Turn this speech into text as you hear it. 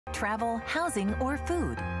travel, housing, or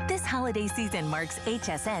food. This holiday season marks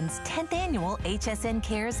HSN's 10th annual HSN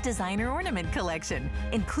Cares Designer Ornament Collection,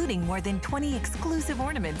 including more than 20 exclusive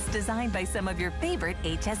ornaments designed by some of your favorite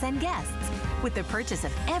HSN guests. With the purchase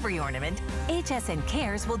of every ornament, HSN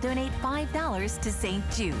Cares will donate $5 to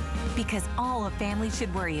St. Jude, because all a family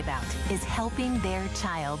should worry about is helping their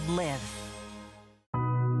child live.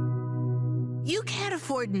 You can't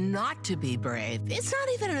afford not to be brave. It's not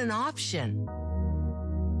even an option.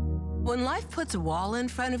 When life puts a wall in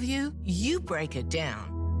front of you, you break it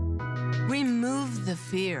down. Remove the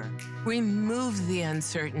fear. Remove the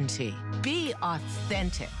uncertainty. Be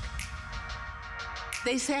authentic.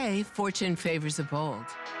 They say fortune favors the bold.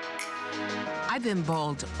 I've been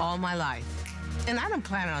bold all my life, and I don't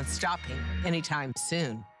plan on stopping anytime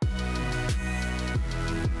soon.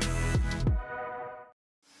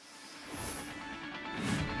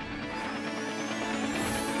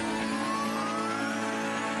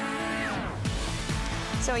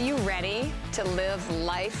 So are you ready to live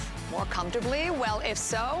life more comfortably? Well, if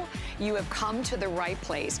so, you have come to the right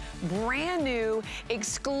place. Brand new,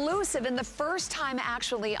 exclusive, and the first time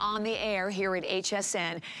actually on the air here at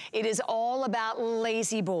HSN. It is all about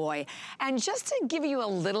Lazy Boy. And just to give you a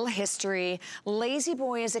little history, Lazy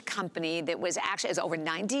Boy is a company that was actually, is over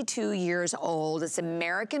 92 years old. It's an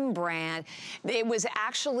American brand. It was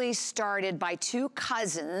actually started by two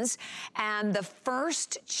cousins, and the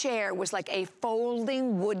first chair was like a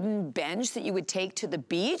folding wooden bench that you would take to the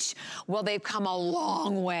beach. Well, they've come a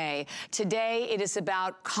long way. Today, it is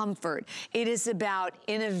about comfort. It is about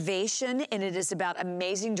innovation, and it is about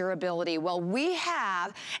amazing durability. Well, we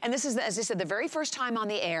have, and this is, as I said, the very first time on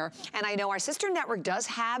the air, and I know our sister network does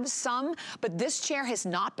have some, but this chair has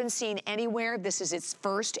not been seen anywhere. This is its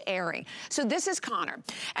first airing. So this is Connor.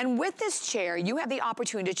 And with this chair, you have the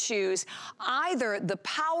opportunity to choose either the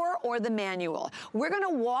power or the manual. We're gonna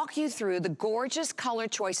walk you through the gorgeous color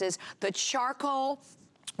choices, the charcoal.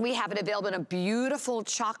 We have it available in a beautiful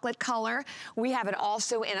chocolate color. We have it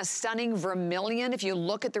also in a stunning vermilion. If you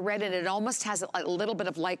look at the red, and it almost has a little bit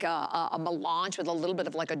of like a melange with a little bit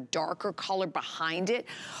of like a darker color behind it.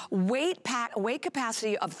 Weight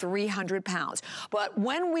capacity of 300 pounds. But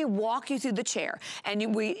when we walk you through the chair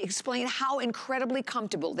and we explain how incredibly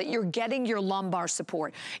comfortable that you're getting your lumbar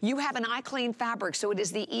support, you have an iClean fabric, so it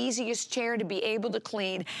is the easiest chair to be able to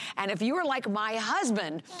clean. And if you are like my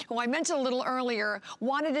husband, who I mentioned a little earlier,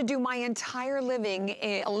 wanted to do my entire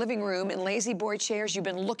living room in Lazy Boy chairs. You've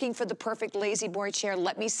been looking for the perfect Lazy Boy chair.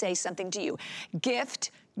 Let me say something to you.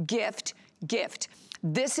 Gift, gift, gift.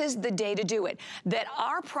 This is the day to do it. That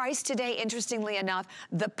our price today, interestingly enough,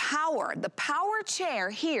 the power chair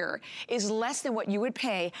here is less than what you would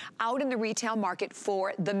pay out in the retail market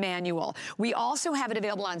for the manual. We also have it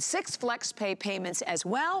available on 6 flex pay payments as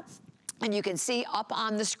well. And you can see up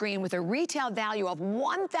on the screen with a retail value of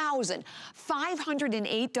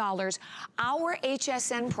 $1,508. Our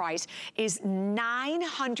HSN price is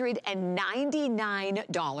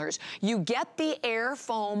 $999. You get the air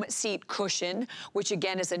foam seat cushion, which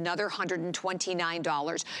again is another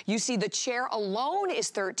 $129. You see the chair alone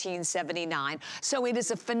is $1379. So it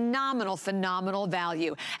is a phenomenal, phenomenal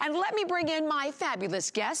value. And let me bring in my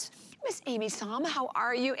fabulous guest, Miss Amy Som. How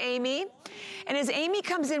are you, Amy? And as Amy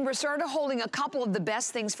comes in, we're sort of holding a couple of the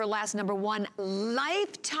best things for last. Number one,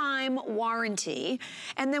 lifetime warranty.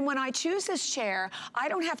 And then when I choose this chair, I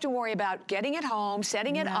don't have to worry about getting it home,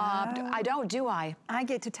 setting it up. I don't, do I? I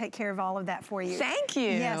get to take care of all of that for you. Thank you.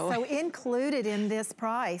 Yes, so included in this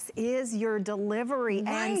price is your delivery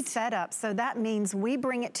and setup. So that means we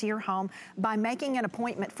bring it to your home by making an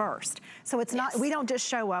appointment first. So it's not, we don't just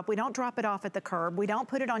show up, we don't drop it off at the curb, we don't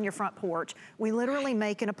put it on your front porch. We literally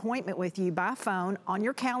make an appointment with you by phone on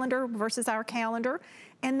your calendar versus our calendar,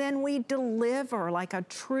 and then we deliver like a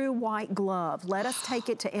true white glove. Let us take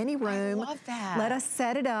it to any room. I love that. Let us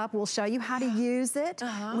set it up. We'll show you how to use it.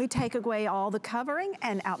 We take away all the covering,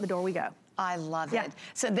 and out the door we go. I love it.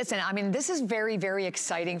 So listen, I mean, this is very, very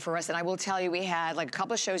exciting for us. And I will tell you, we had like a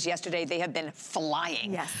couple of shows yesterday. They have been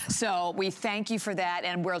flying. Yes. So we thank you for that.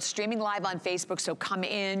 And we're streaming live on Facebook. So come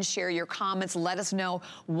in, share your comments. Let us know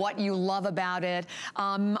what you love about it.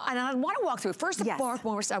 And I want to walk through. First and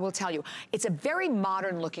foremost, I will tell you, it's a very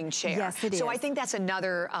modern looking chair. Yes, it is. So I think that's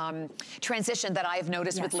another transition that I've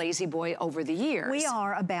noticed with Lazy Boy over the years. We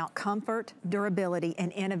are about comfort, durability,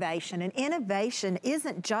 and innovation. And innovation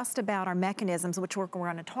isn't just about our mechanisms, which we're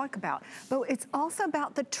going to talk about, but it's also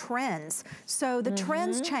about the trends. So the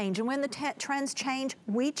trends change, and when the trends change,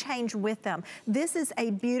 we change with them. This is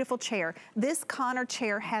a beautiful chair. This Connor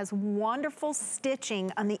chair has wonderful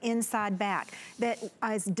stitching on the inside back that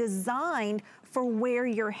is designed for where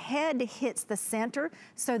your head hits the center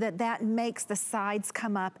so that that makes the sides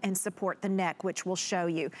come up and support the neck, which we'll show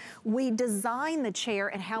you. We designed the chair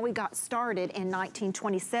and how we got started in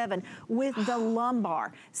 1927 with the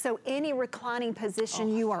lumbar. So any reclining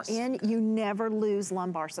position you are in, you never lose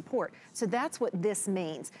lumbar support. So that's what this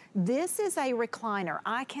means. This is a recliner.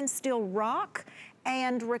 I can still rock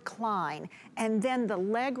and recline. And then the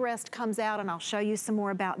leg rest comes out, and I'll show you some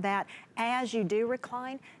more about that. As you do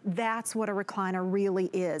recline, that's what a recliner really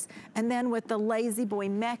is. And then with the Lazy Boy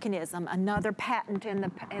mechanism, another patent in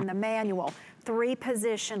the manual,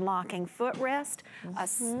 3-position locking footrest,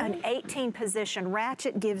 an 18-position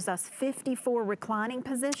ratchet gives us 54 reclining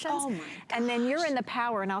positions. Oh my gosh. And then you're in the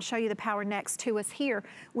power, and I'll show you the power next to us here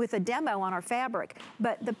with a demo on our fabric.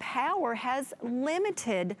 But the power has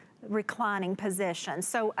limited reclining position.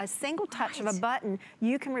 So a single touch of a button,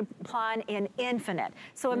 you can recline in infinite.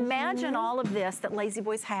 So imagine all of this that Lazy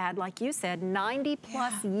Boy's had, like you said, 90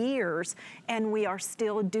 plus years, and we are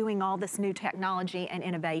still doing all this new technology and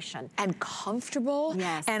innovation. And comfortable.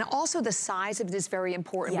 Yes. And also the size of it is very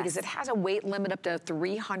important because it has a weight limit up to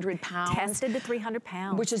 300 pounds. Tested to 300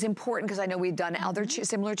 pounds. Which is important because I know we've done other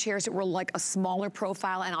similar chairs that were like a smaller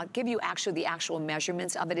profile, and I'll give you actually the actual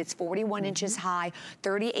measurements of it. It's 41 inches high,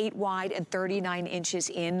 38 wide, and 39 inches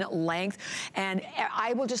in length. And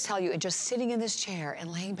I will just tell you, just sitting in this chair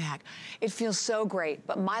and laying back, it feels so great,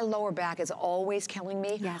 but my lower back is always killing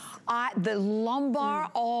me. Yes. The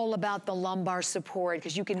lumbar, all about the lumbar support,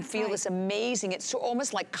 because you can feel this amazing, it's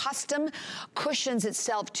almost like custom cushions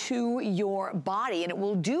itself to your body, and it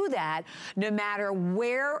will do that no matter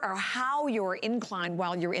where or how you're inclined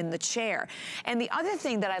while you're in the chair. And the other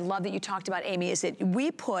thing that I love that you talked about, Amy, is that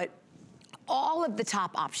we put all of the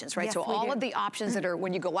top options, right? Yes, so all of the options that are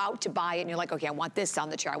when you go out to buy it and you're like, okay, I want this on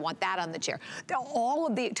the chair, I want that on the chair. All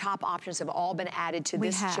of the top options have all been added to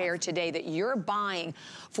this chair today that you're buying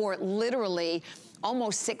for literally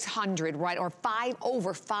almost $600, right? Or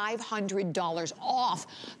over $500 off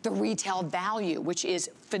the retail value, which is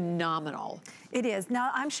phenomenal. It is.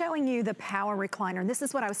 Now I'm showing you the power recliner. This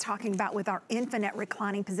is what I was talking about with our infinite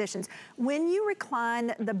reclining positions. When you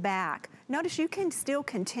recline the back, notice you can still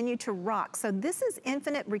continue to rock. So this is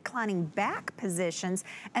infinite reclining back positions,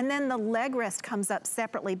 and then the leg rest comes up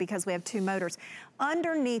separately because we have 2 motors.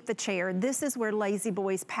 Underneath the chair, this is where Lazy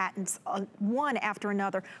Boy's patents, one after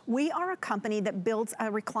another. We are a company that builds a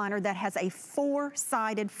recliner that has a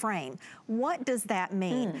 4-sided frame. What does that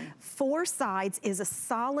mean? 4 sides is a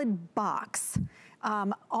solid box.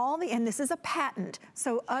 And this is a patent.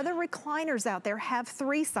 So other recliners out there have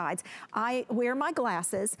 3 sides. I wear my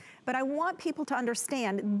glasses, but I want people to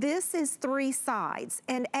understand this is 3 sides.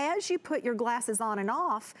 And as you put your glasses on and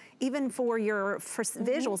off, even for your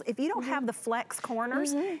visuals, if you don't have the flex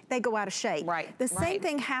corners, they go out of shape. Right. The same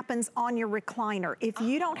thing happens on your recliner. If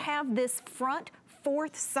you don't have this front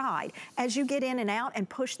 4th side, as you get in and out and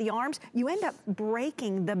push the arms, you end up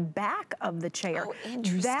breaking the back of the chair. Oh,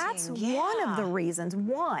 interesting. That's one of the reasons,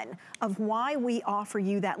 one of why we offer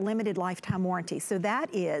you that limited lifetime warranty. So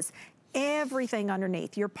that is everything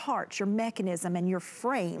underneath, your parts, your mechanism, and your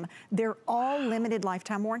frame, they're all limited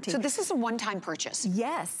lifetime warranty. So this is a one-time purchase?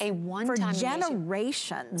 Yes. A one-time for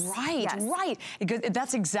generations. Right, right.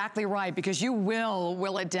 That's exactly right, because you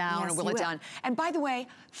will it down and will it down. And by the way,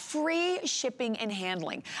 free shipping and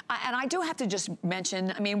handling. And I do have to just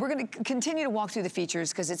mention, I mean, we're gonna continue to walk through the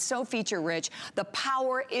features because it's so feature-rich. The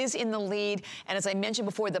power is in the lead, and as I mentioned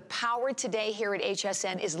before, the power today here at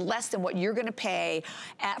HSN is less than what you're gonna pay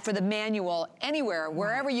for the manual anywhere,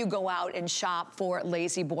 wherever you go out and shop for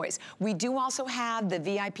Lazy Boys. We do also have the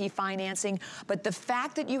VIP financing, but the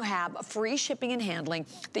fact that you have free shipping and handling,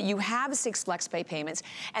 that you have 6 flex pay payments,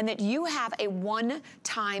 and that you have a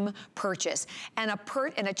one-time purchase, and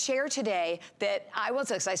a chair today that I've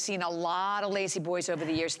seen a lot of Lazy Boys over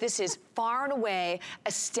the years. This is far and away,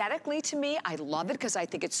 aesthetically to me, I love it because I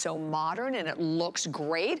think it's so modern and it looks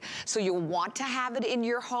great. So you'll want to have it in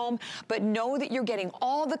your home, but know that you're getting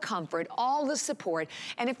all the comfort, all the support.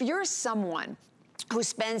 And if you're someone who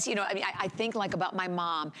spends, you know, I mean, I think like about my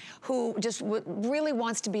mom, who just really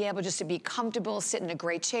wants to be able just to be comfortable, sit in a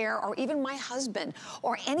great chair, or even my husband,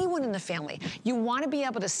 or anyone in the family. You want to be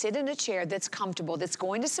able to sit in a chair that's comfortable, that's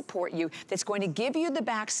going to support you, that's going to give you the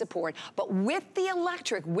back support, but with the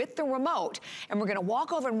electric, with the remote, and we're going to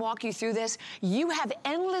walk over and walk you through this, you have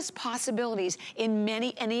endless possibilities in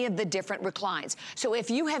any of the different reclines. So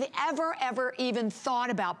if you have ever even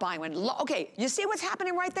thought about buying one, okay, you see what's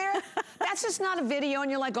happening right there? That's just not a video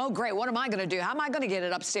and you're like, oh great, what am I gonna do? How am I gonna get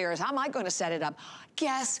it upstairs? How am I gonna set it up?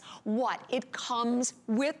 Guess what? It comes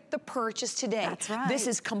with the purchase today. That's right. This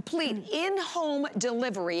is complete in-home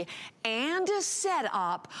delivery and a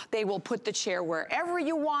setup. They will put the chair wherever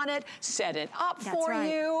you want it, set it up for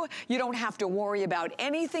you. You don't have to worry about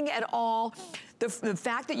anything at all. The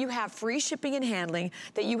fact that you have free shipping and handling,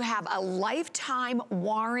 that you have a lifetime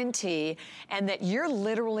warranty, and that you're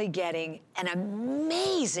literally getting an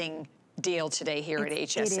amazing deal today here at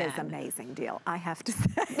HSN. It is an amazing deal, I have to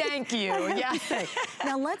say. Thank you. Yeah.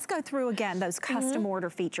 Now let's go through again those custom order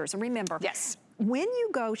features. And remember, when you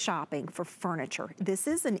go shopping for furniture, this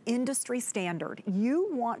is an industry standard. You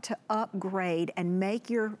want to upgrade and make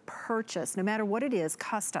your purchase, no matter what it is,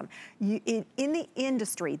 custom. In the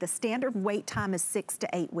industry, the standard wait time is 6 to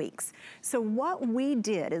 8 weeks. So what we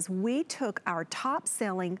did is we took our top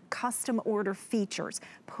selling custom order features,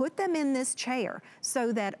 put them in this chair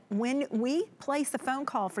so that when we place a phone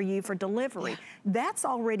call for you for delivery, that's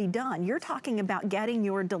already done. You're talking about getting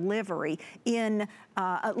your delivery in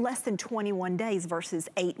less than 21 days versus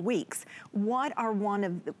 8 weeks. What are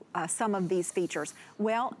some of these features?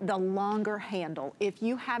 Well, the longer handle. If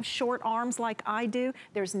you have short arms like I do,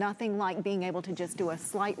 there's nothing like being able to just do a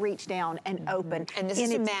slight reach down and open. And this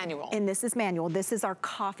is manual. And this is manual. This is our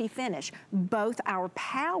coffee finish. Both our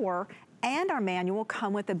power and our manual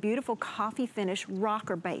come with a beautiful coffee finish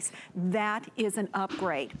rocker base. That is an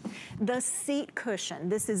upgrade. The seat cushion,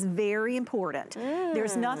 this is very important.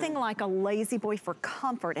 There's nothing like a Lazy Boy for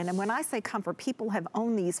comfort. And when I say comfort, people have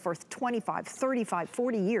owned these for 25, 35,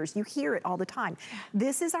 40 years. You hear it all the time.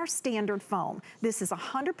 This is our standard foam. This is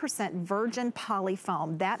 100% virgin poly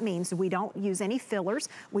foam. That means we don't use any fillers.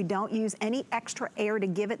 We don't use any extra air to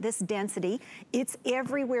give it this density. It's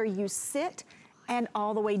everywhere you sit and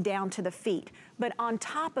all the way down to the feet. But on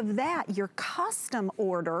top of that, your custom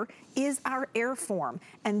order is our Airform.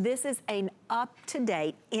 And this is an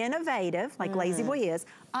up-to-date, innovative, like Lazy Boy is,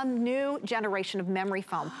 a new generation of memory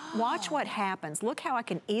foam. Watch what happens. Look how I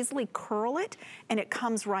can easily curl it and it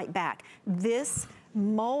comes right back. This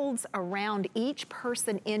molds around each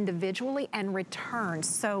person individually and returns.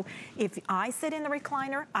 So if I sit in the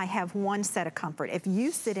recliner, I have one set of comfort. If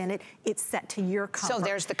you sit in it, it's set to your comfort. So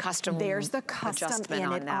there's the custom adjustment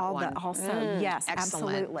in it also. Yes,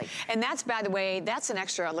 absolutely. And that's, by the way, that's an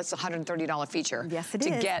extra, that's a $130 feature. Yes, it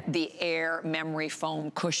is. To get the Air Memory Foam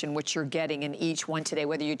cushion, which you're getting in each one today,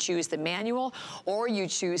 whether you choose the manual or you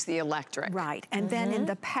choose the electric. Right, and then in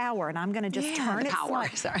the power, and I'm gonna just turn it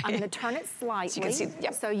slightly. I'm gonna turn it slightly.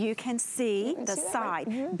 So you can see the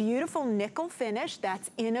side. Beautiful nickel finish,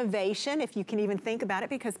 that's innovation, if you can even think about it,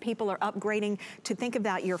 because people are upgrading to think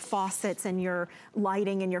about your faucets and your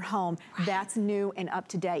lighting in your home. That's new and up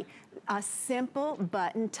to date. A simple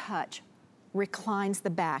button touch reclines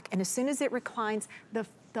the back, and as soon as it reclines,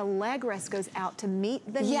 the leg rest goes out to meet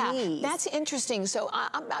the knees. Yeah, that's interesting. So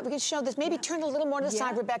I'm going to show this. Maybe turn a little more to the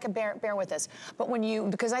side, Rebecca, bear with us. But when you,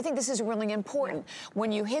 because I think this is really important, when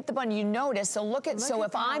you hit the button, you notice, so so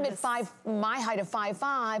if I'm at my height of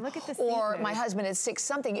 5'5", or my husband is 6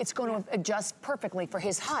 something, it's going to adjust perfectly for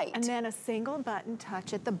his height. And then a single button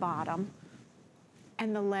touch at the bottom,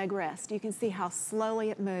 and the leg rest. You can see how slowly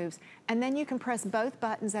it moves. And then you can press both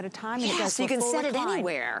buttons at a time and it goes so you can set it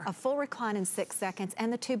anywhere. A full recline in 6 seconds,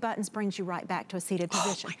 and the 2 buttons brings you right back to a seated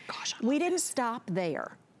position. Oh my gosh, we didn't stop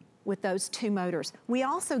there with those 2 motors. We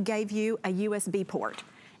also gave you a USB port.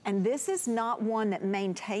 And this is not one that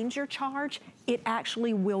maintains your charge. It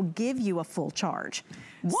actually will give you a full charge.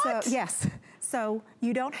 What? So, yes. So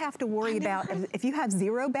you don't have to worry about if you have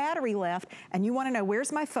 0 battery left and you want to know,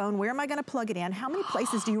 where's my phone, where am I going to plug it in, how many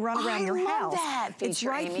places do you run around your house? That feature, it's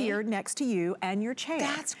right here next to you and your chair.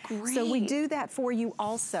 That's great. So we do that for you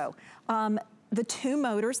also. The 2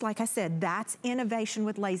 motors, like I said, that's innovation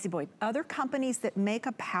with Lazy Boy. Other companies that make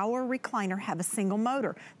a power recliner have a single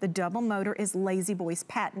motor. The double motor is Lazy Boy's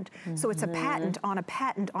patent. So it's a patent on a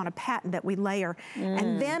patent on a patent that we layer.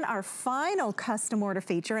 And then our final custom order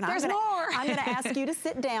feature, and I'm gonna ask you to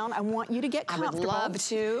sit down. I want you to get comfortable. I would love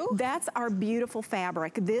to. That's our beautiful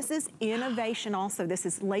fabric. This is innovation also. This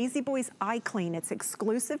is Lazy Boy's iClean. It's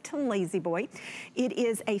exclusive to Lazy Boy. It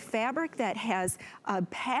is a fabric that has a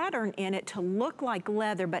pattern in it to look like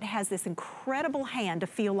leather, but has this incredible hand to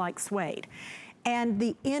feel like suede. And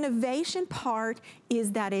the innovation part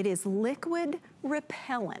is that it is liquid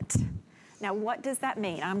repellent. Now, what does that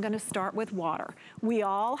mean? I'm gonna start with water. We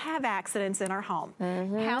all have accidents in our home.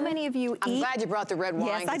 How many of you eat? I'm glad you brought the red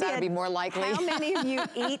wine, because that would be more likely. How many of you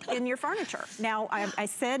eat in your furniture? Now, I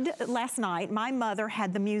said last night, my mother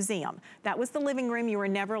had the museum. That was the living room you were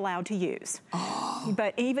never allowed to use.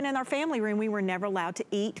 But even in our family room, we were never allowed to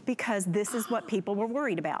eat because this is what people were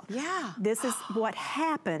worried about. Yeah. This is what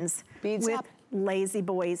happens with Lazy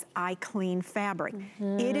Boy's I Clean fabric.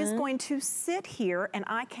 It is going to sit here and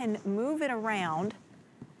I can move it around,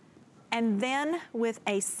 and then with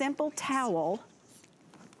a simple towel,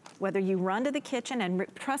 whether you run to the kitchen, and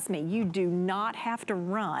trust me, you do not have to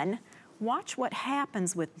run, watch what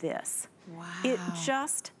happens with this. Wow. It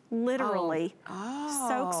just literally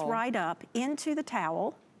soaks right up into the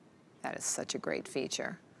towel. That is such a great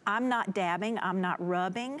feature. I'm not dabbing, I'm not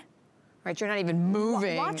rubbing. Right, you're not even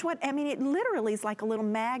moving. Watch what, I mean, it literally is like a little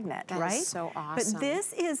magnet, right? That is so awesome. But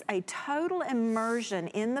this is a total immersion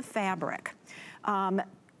in the fabric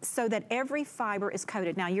so that every fiber is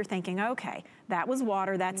coated. Now you're thinking, okay, that was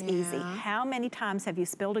water, that's easy. How many times have you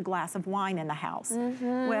spilled a glass of wine in the house?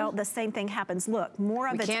 Well, the same thing happens. Look, more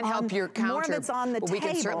of it's on, help your counter, more of it's on the table. We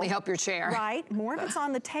can certainly help your chair. Right, more of it's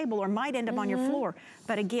on the table or might end up on your floor.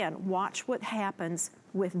 But again, watch what happens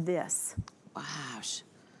with this. Gosh.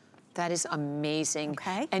 That is amazing.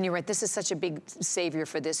 Okay. And you're right, this is such a big savior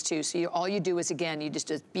for this too. So all you do is, again, you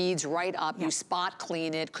just beads right up, you spot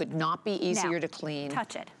clean it, could not be easier to clean.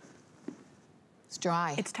 Touch it. It's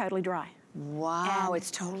dry. It's totally dry. Wow, And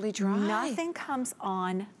it's totally dry. Nothing comes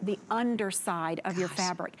on the underside of your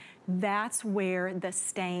fabric. That's where the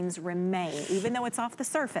stains remain, even though it's off the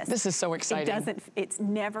surface. This is so exciting. It's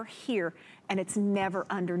never here, and it's never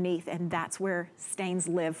underneath, and that's where stains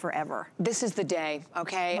live forever. This is the day,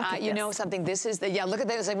 okay? You know something, this is the, look at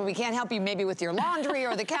this. I mean, we can't help you maybe with your laundry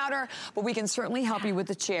or the counter, but we can certainly help you with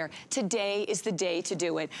the chair. Today is the day to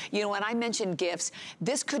do it. You know, when I mentioned gifts,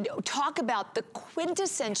 this could talk about the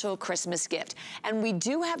quintessential Christmas gift. And we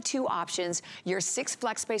do have two options. Your 6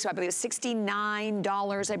 flex pay, so I believe it's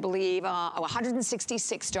 $69, I believe,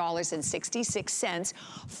 $166.66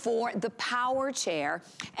 for the power chair.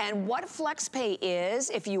 And what flex pay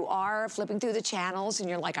is, if you are flipping through the channels and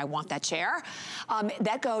you're like, I want that chair,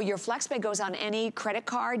 your flex pay goes on any credit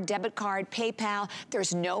card, debit card, PayPal.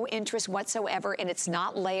 There's no interest whatsoever, and it's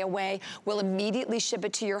not layaway. We'll immediately ship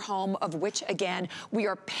it to your home, of which, again, we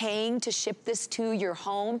are paying to ship this to your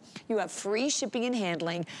home. You have free shipping and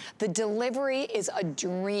handling. The delivery is a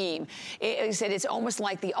dream. I said it's almost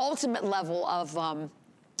like the ultimate level of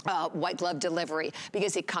white glove delivery,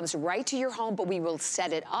 because it comes right to your home, but we will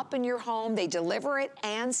set it up in your home. They deliver it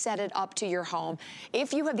and set it up to your home.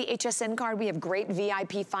 If you have the HSN card, we have great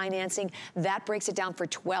VIP financing. That breaks it down for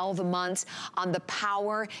 12 months. On the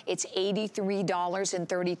power, it's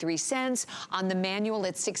 $83.33. On the manual,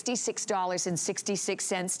 it's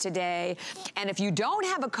 $66.66 today. And if you don't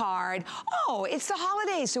have a card, it's the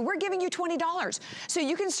holidays, so we're giving you $20. So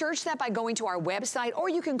you can search that by going to our website, or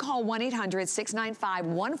you can call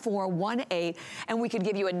 1-800-695-1418, and we could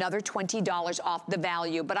give you another $20 off the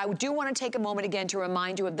value. But I do want to take a moment again to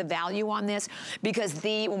remind you of the value on this, because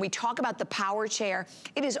when we talk about the power chair,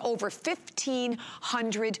 it is over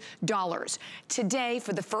 $1,500. Today,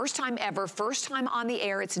 for the first time ever, first time on the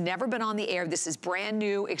air, it's never been on the air. This is brand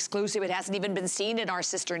new, exclusive. It hasn't even been seen in our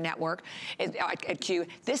sister network at Q.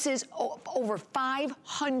 This is over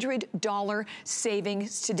 $500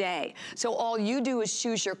 savings today. So all you do is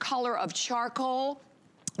choose your color of charcoal,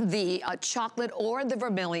 the chocolate or the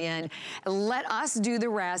vermilion. Let us do the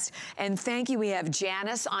rest. And thank you. We have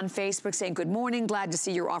Janice on Facebook saying, good morning, glad to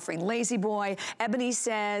see you're offering Lazy Boy. Ebony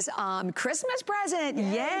says, Christmas present,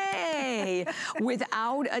 yay,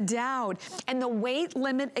 without a doubt. And the weight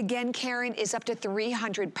limit, again, Karen, is up to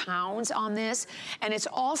 300 pounds on this. And it's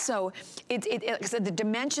also, the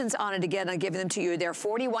dimensions on it, again, I'll give them to you. They're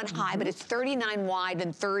 41 high, but it's 39 wide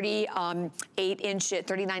and 39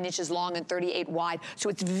 inches long and 38 wide. So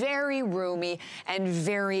it's very roomy and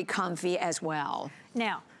very comfy as well.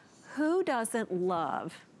 Now, who doesn't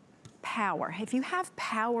love power? If you have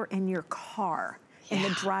power in your car, in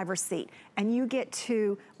the driver's seat, and you get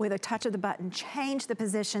to, with a touch of the button, change the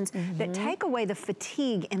positions that take away the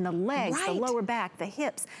fatigue in the legs, the lower back, the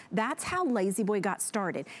hips. That's how Lazy Boy got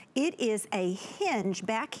started. It is a hinge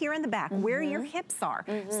back here in the back where your hips are,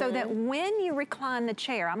 so that when you recline the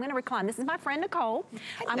chair, I'm gonna recline, this is my friend Nicole.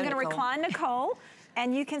 I'm gonna recline Nicole,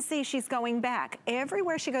 and you can see she's going back.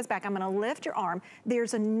 Everywhere she goes back, I'm gonna lift your arm.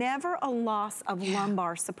 There's never a loss of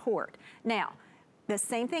lumbar support. Now, the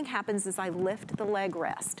same thing happens as I lift the leg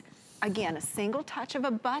rest. again, a single touch of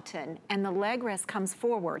a button and the leg rest comes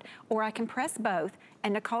forward, or I can press both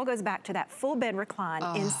and Nicole goes back to that full bed recline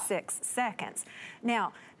in 6 seconds.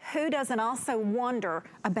 Now, who doesn't also wonder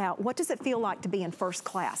about what does it feel like to be in first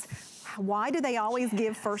class? Why do they always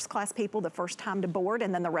give first class people the first time to board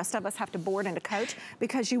and then the rest of us have to board and to coach?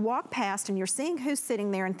 Because you walk past and you're seeing who's sitting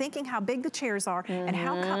there and thinking how big the chairs are and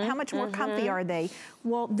how much more comfy are they.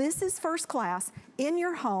 Well, this is first class in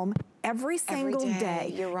your home every single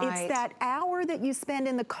day. You're right. It's that hour that you spend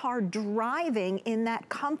in the car driving in that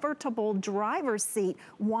comfortable driver's seat.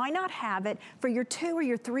 Why not have it for your 2 or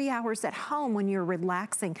your 3 hours at home when you're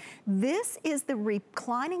relaxing? This is the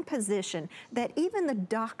reclining position that even the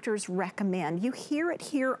doctors recommend. You hear it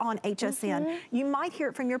here on HSN. You might hear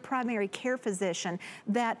it from your primary care physician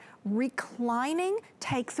that reclining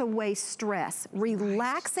takes away stress.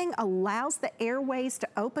 Relaxing allows the airways to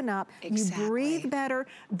open up. You breathe better.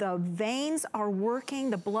 The veins are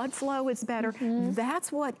working. The blood flow is better.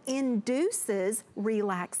 That's what induces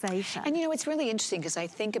relaxation. And you know, it's really interesting because I'll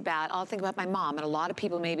think about my mom and a lot of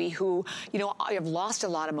people maybe who, you know, have lost a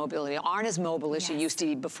lot of mobility, aren't as mobile as you used to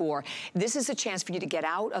be before. This is a chance for you to get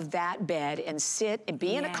out of that bed and sit and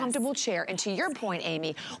be in a comfortable chair. And to your point,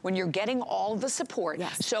 Amy, when you're getting all the support,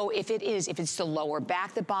 so if it's the lower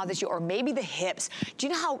back that bothers you, or maybe the hips, do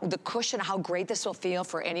you know how the cushion, how great this will feel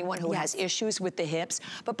for anyone who has issues with the hips?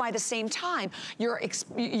 But by the same time,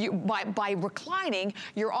 by reclining,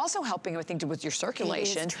 you're also helping, I think, with your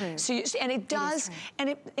circulation. It is true. So and it does,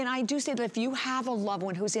 and I do say that if you have a loved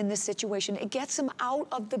one who's in this situation, it gets them out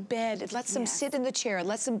of the bed. It lets them sit in the chair. It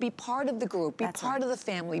lets them be part of the group, be part of the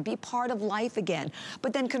family, be part of life again.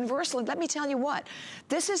 But then conversely, let me tell you what,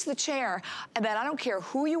 this is the chair that I don't care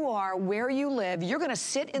who you are, where you live, you're gonna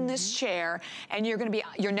sit in this chair and you're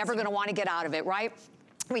never gonna wanna get out of it, right?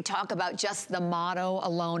 We talk about just the motto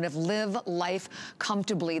alone of live life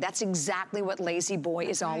comfortably. That's exactly what Lazy Boy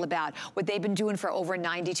is all about, what they've been doing for over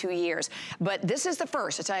 92 years. But this is the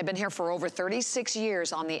first. I've been here for over 36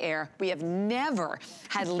 years on the air. We have never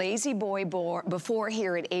had Lazy Boy before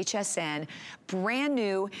here at HSN. Brand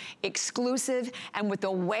new, exclusive, and with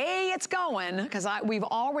the way it's going, because we've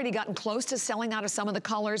already gotten close to selling out of some of the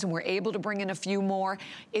colors and we're able to bring in a few more.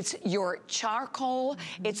 It's your charcoal,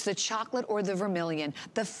 it's the chocolate or the vermilion.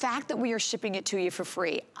 The fact that we are shipping it to you for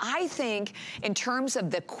free, I think in terms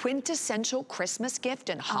of the quintessential Christmas gift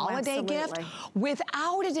and holiday gift,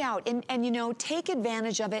 without a doubt, and you know, take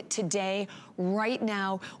advantage of it today, right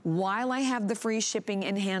now, while I have the free shipping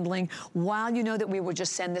and handling, while you know that we will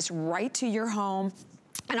just send this right to your home.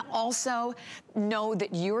 And also know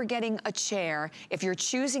that you're getting a chair, if you're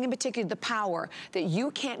choosing in particular the Power, that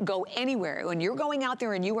you can't go anywhere. When you're going out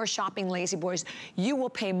there and you are shopping Lazy Boys, you will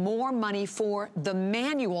pay more money for the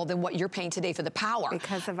manual than what you're paying today for the Power.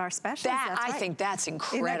 Because of our specials, I think that's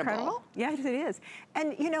incredible. Isn't that incredible? Yes, it is.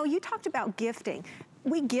 And you know, you talked about gifting.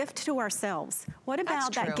 We gift to ourselves. What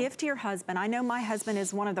about that gift to your husband? I know my husband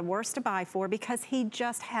is one of the worst to buy for because he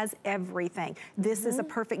just has everything. This is a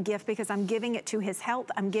perfect gift because I'm giving it to his health,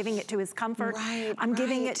 I'm giving it to his comfort, I'm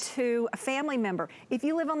giving it to a family member. If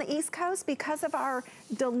you live on the East Coast, because of our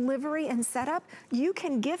delivery and setup, you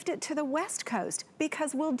can gift it to the West Coast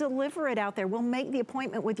because we'll deliver it out there. We'll make the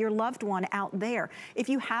appointment with your loved one out there. If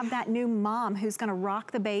you have that new mom who's gonna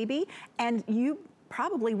rock the baby and you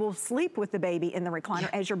probably will sleep with the baby in the recliner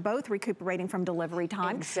as you're both recuperating from delivery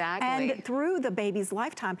time. Exactly. And through the baby's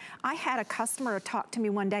lifetime. I had a customer talk to me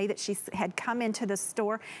one day that she had come into the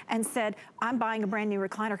store and said, I'm buying a brand new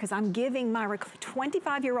recliner because I'm giving my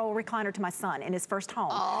 25-year-old recliner to my son in his first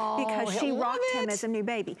home because she rocked him as a new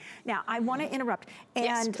baby. Now, I want to interrupt,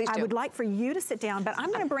 and I would like for you to sit down, but I'm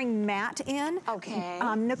going to bring Matt in. Okay.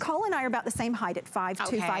 Nicole and I are about the same height at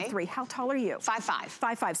 5'2", 5'3". How tall are you? 5'5".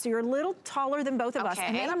 5'5". So you're a little taller than both of us.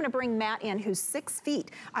 And then I'm gonna bring Matt in, who's 6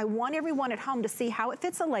 feet. I want everyone at home to see how it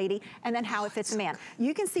fits a lady and then how it fits a man.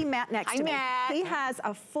 You can see Matt next to me. He has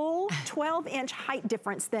a full 12-inch height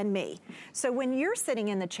difference than me. So when you're sitting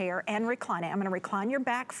in the chair and reclining, I'm gonna recline your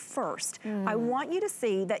back first. I want you to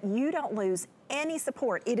see that you don't lose any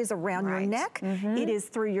support. It is around your neck, it is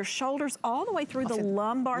through your shoulders, all the way through the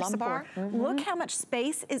lumbar support. Look how much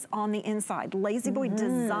space is on the inside. Lazy Boy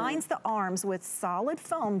designs the arms with solid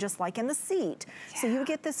foam, just like in the seat. So you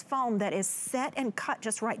get this foam that is set and cut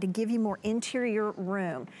just right to give you more interior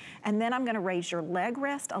room. And then I'm gonna raise your leg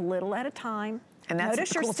rest a little at a time. And that's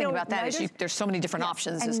the cool thing about that is there's so many different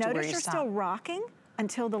options as to where you stop. Notice you're still rocking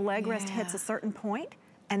until the leg rest hits a certain point.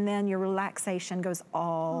 and then your relaxation goes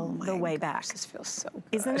all the way back. This feels so good.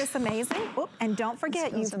 Isn't this amazing? Oop, and don't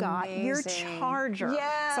forget, you've got your charger.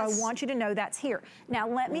 Yes. So I want you to know that's here. Now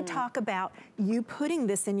let me talk about you putting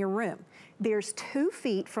this in your room. There's 2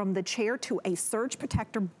 feet from the chair to a surge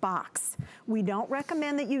protector box. We don't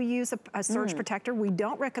recommend that you use a surge protector. We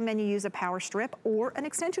don't recommend you use a power strip or an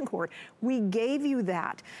extension cord. We gave you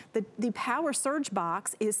that. The power surge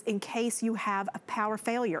box is in case you have a power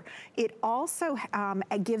failure. It also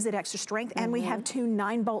gives it extra strength, and we have 2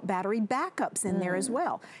 9-volt battery backups in there as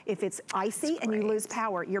well. If it's icy and you lose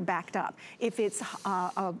power, you're backed up. If it's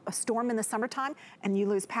a storm in the summertime and you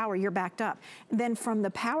lose power, you're backed up. Then from the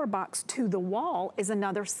power box to the wall is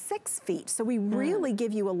another 6 feet. So we really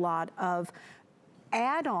give you a lot of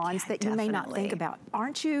add-ons that you may not think about.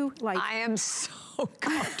 Aren't you like... I am so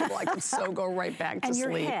comfortable. I can so go right back to sleep.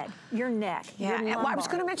 And your head, your neck, your lumbar, well, I was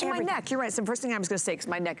going to mention my neck. You're right. It's the first thing I was going to say because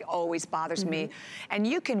my neck always bothers me. And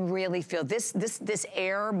you can really feel this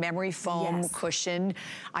air memory foam cushion.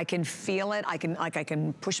 I can feel it. I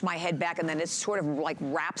can push my head back, and then it sort of like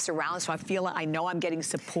wraps around, so I feel it. I know I'm getting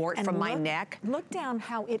support from my neck. Look down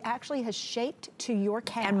how it actually has shaped to your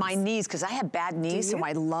calves. And my knees, because I have bad knees, so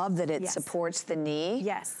I love that it supports the knee.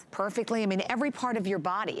 Perfectly. I mean, every part of your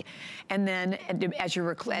body. And then as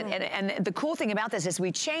you're and the cool thing about this is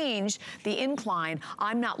we changed the incline.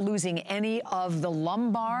 I'm not losing any of the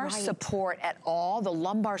lumbar support at all. The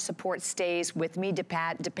lumbar support stays with me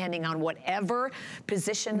depending on whatever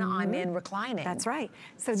position I'm in reclining. That's right.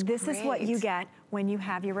 So this is what you get when you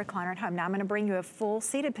have your recliner at home. Now I'm going to bring you a full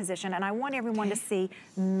seated position, and I want everyone to see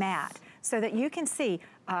Matt so that you can see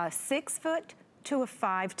 6 foot to a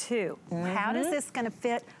 5'2". How does this going to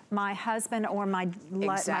fit my husband or my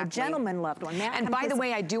gentleman loved one? And by the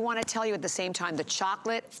way, I do want to tell you at the same time, the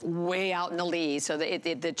chocolate way out in the lead. So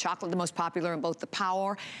the chocolate, the most popular in both the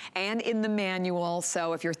Power and in the manual.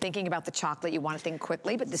 So if you're thinking about the chocolate, you want to think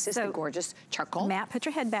quickly, but this is the gorgeous charcoal. Matt, put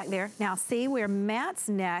your head back there. Now see where Matt's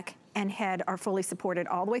neck and head are fully supported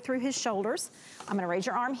all the way through his shoulders. I'm going to raise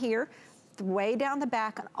your arm here, way down the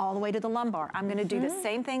back and all the way to the lumbar. I'm going to do the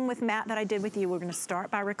same thing with Matt that I did with you. We're going to start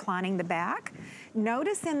by reclining the back.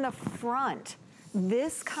 Notice in the front,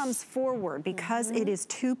 this comes forward because it is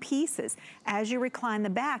 2 pieces. As you recline the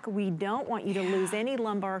back, we don't want you to lose any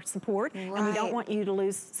lumbar support, and we don't want you to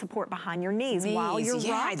lose support behind your knees while you're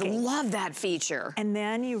rocking. I love that feature. And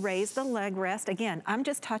then you raise the leg rest. Again, I'm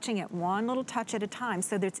just touching it one little touch at a time.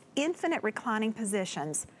 So there's infinite reclining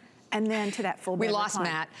positions. And then to that full bed lost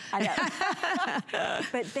recline. Matt. I know.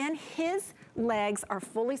 But then his legs are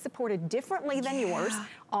fully supported differently than yours,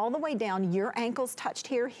 all the way down. Your ankles touched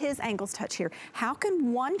here, his ankles touch here. How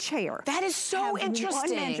can one chair that is so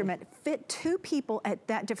interesting. One measurement fit 2 people at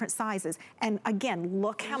that different sizes? And again,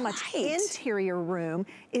 look how much interior room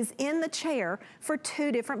is in the chair for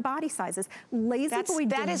 2 different body sizes.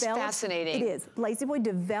 That is fascinating. It is. Lazy Boy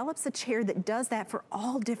develops a chair that does that for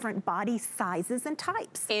all different body sizes and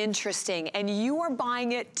types. Interesting. And you are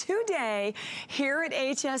buying it today here at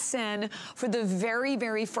HSN for the very,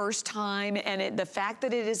 very first time. And the fact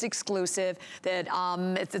that it is exclusive, that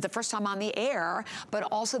it's the first time on the air, but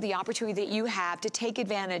also the opportunity that you have to take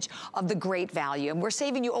advantage of the great value. And we're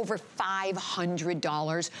saving you over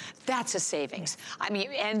 $500. That's a savings. I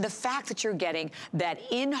mean, and the fact that you're getting that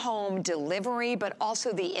in-home delivery, but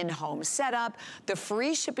also the in-home setup, the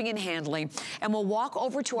free shipping and handling. And we'll walk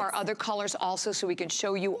over to our other colors also so we can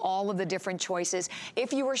show you all of the different choices.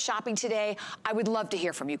 If you are shopping today, I would love to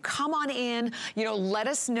hear from you. Come on in. Let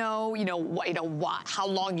us know, how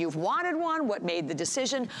long you've wanted one, what made the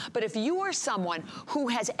decision. But if you are someone who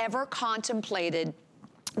has ever contemplated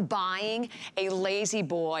buying a Lazy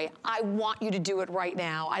Boy, I want you to do it right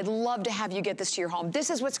now. I'd love to have you get this to your home. This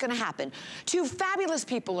is what's going to happen. 2 fabulous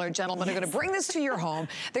people or gentlemen are going to bring this to your home.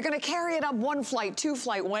 They're going to carry it up 1 flight, 2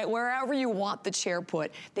 flight, wherever you want the chair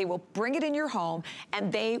put. They will bring it in your home,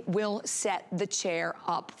 and they will set the chair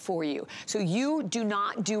up for you. So you do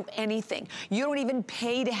not do anything. You don't even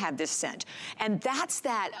pay to have this sent. And that's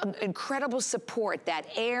that incredible support, that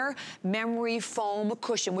air memory foam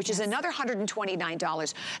cushion, which is another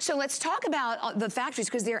 $129. So let's talk about the factories,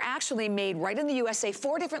 because they're actually made right in the USA,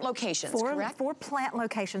 4 different locations, correct? 4 plant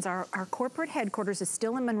locations. Our corporate headquarters is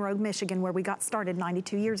still in Monroe, Michigan, where we got started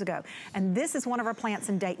 92 years ago. And this is one of our plants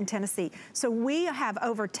in Dayton, Tennessee. So we have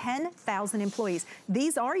over 10,000 employees.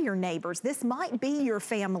 These are your neighbors. This might be your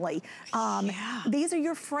family. These are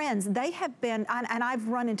your friends. They have been, and I've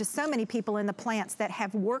run into so many people in the plants that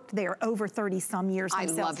have worked there over 30-some years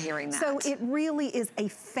themselves. I love hearing that. So it really is a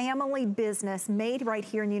family business made right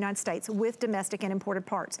here in the United States with domestic and imported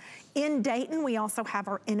parts. In Dayton, we also have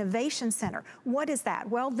our Innovation Center. What is that?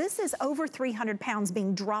 Well, this is over 300 pounds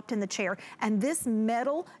being dropped in the chair, and this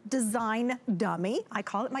metal design dummy, I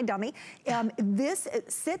call it my dummy, this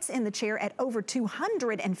sits in the chair at over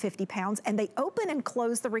 250 pounds, and they open and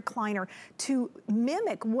close the recliner to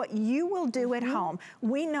mimic what you will do at home.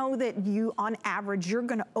 We know that you, on average, you're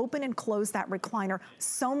gonna open and close that recliner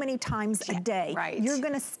so many times a day. You're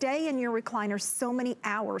gonna stay in your recliner so many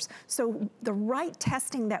hours. So the right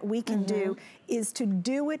testing that we can do is to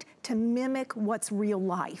do it to mimic what's real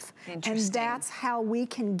life. And that's how we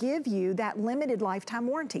can give you that limited lifetime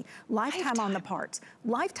warranty. Lifetime on the parts,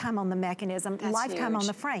 lifetime on the mechanism, lifetime on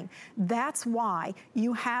the frame. That's why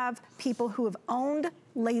you have people who have owned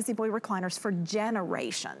La-Z-Boy recliners for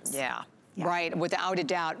generations. Right, without a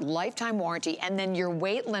doubt, lifetime warranty, and then your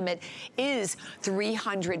weight limit is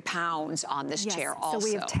 300 pounds on this chair also. So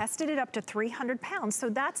we have tested it up to 300 pounds. So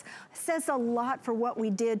that says a lot for what we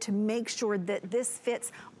did to make sure that this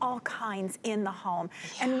fits all kinds in the home.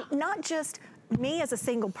 And not just me as a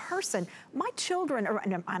single person, my children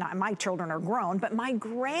are grown, but my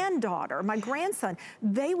granddaughter, my grandson,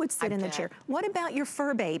 they would sit in the chair. What about your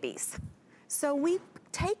fur babies? So we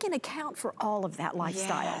take an account for all of that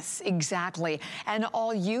lifestyle. Yes, exactly. And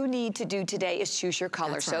all you need to do today is choose your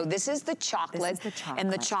color. So this is the chocolate.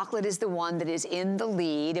 And the chocolate is the one that is in the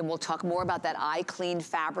lead. And we'll talk more about that eye clean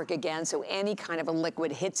fabric again. So any kind of a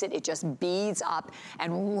liquid hits it, it just beads up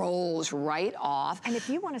and rolls right off. And if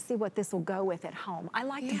you want to see what this will go with at home, I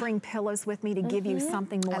like to bring pillows with me to give you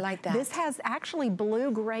something more. I like that. This has actually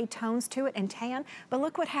blue-gray tones to it and tan, but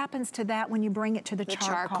look what happens to that when you bring it to the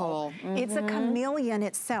charcoal. It's a chameleon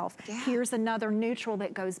itself. Here's another neutral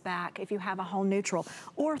that goes back if you have a whole neutral.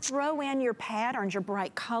 Or throw in your patterns, your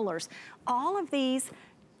bright colors. All of these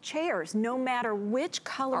chairs, no matter which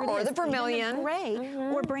color it is, or the vermilion, even the gray,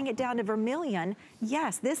 or bring it down to vermilion.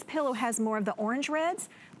 Yes, this pillow has more of the orange reds,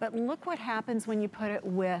 but look what happens when you put it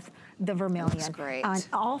with the vermilion. That's great.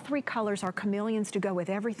 All three colors are chameleons to go with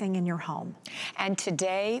everything in your home. And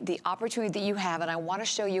today, the opportunity that you have, and I want to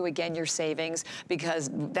show you again your savings, because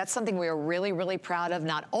that's something we are really, really proud of.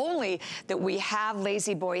 Not only that we have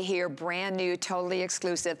La-Z-Boy here, brand new, totally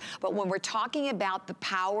exclusive, but when we're talking about the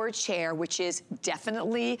power chair, which is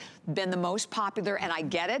definitely been the most popular, and I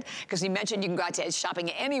get it, because you mentioned you can go out to shopping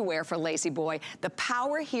anywhere for La-Z-Boy. The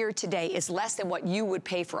power here today is less than what you would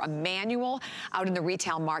pay for a manual out in the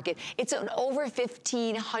retail market. It's an over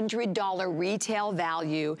 $1,500 retail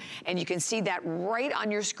value, and you can see that right on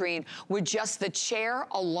your screen with just the chair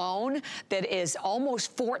alone that is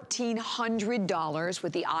almost $1,400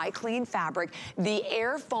 with the eye clean fabric. The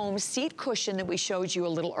air foam seat cushion that we showed you a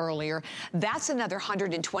little earlier, that's another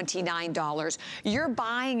 $129. You're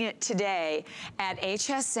buying it today at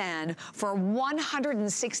HSN for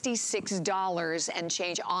 $166 and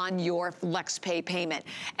change on your FlexPay payment.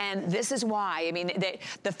 And this is why, I mean,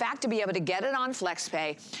 the fact to be able to get it on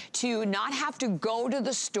FlexPay, to not have to go to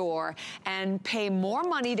the store and pay more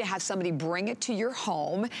money to have somebody bring it to your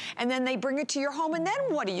home, and then they bring it to your home, and then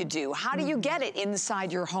what do you do? How do you get it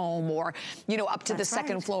inside your home, or, you know, up to the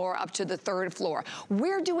second floor, up to the third floor?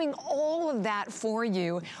 We're doing all of that for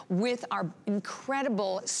you with our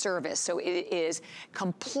incredible service. So it is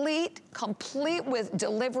complete with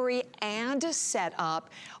delivery and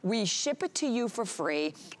setup. We ship it to you for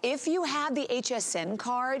free. If you have the HSN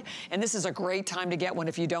card, and this is a great time to get one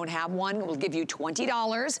if you don't have one, we'll give you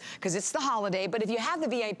 $20 because it's the holiday. But if you have the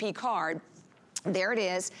VIP card, there it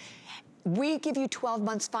is. We give you 12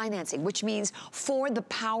 months financing, which means for the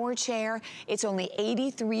power chair, it's only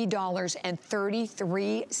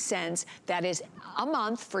 $83.33. That is a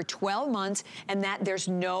month for 12 months, and that there's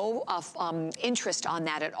no interest on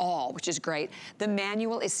that at all, which is great. The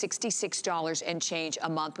manual is $66 and change a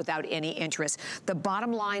month without any interest. The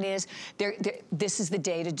bottom line is, this is the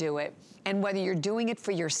day to do it. And whether you're doing it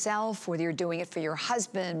for yourself, whether you're doing it for your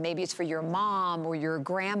husband, maybe it's for your mom or your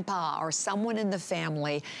grandpa or someone in the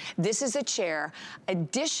family, this is a chair.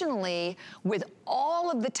 Additionally, with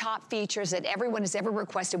all of the top features that everyone has ever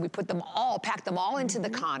requested, we put them all, pack them all into the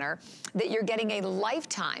Connor, that you're getting a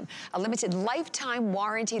lifetime, a limited lifetime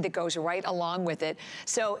warranty that goes right along with it.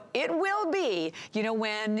 So it will be, you know,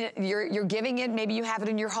 when you're giving it, maybe you have it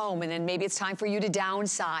in your home and then maybe it's time for you to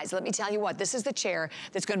downsize. Let me tell you what, this is the chair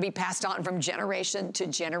that's going to be passed on from generation to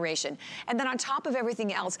generation. And then on top of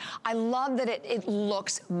everything else, I love that it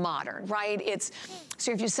looks modern, right?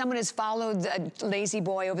 So if someone has followed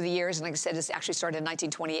La-Z-Boy over the years, and like I said, it's actually started in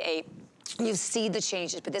 1928, You see the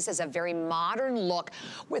changes, but this is a very modern look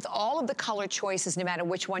with all of the color choices, no matter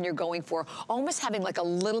which one you're going for, almost having like a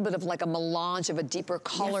little bit of like a melange of a deeper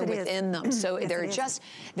color within them. So yes,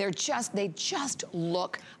 they just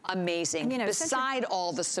look amazing. And, you know, beside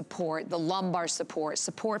all the support, the lumbar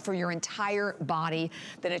support for your entire body,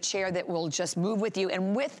 then a chair that will just move with you.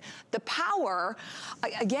 And with the power,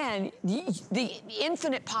 again, the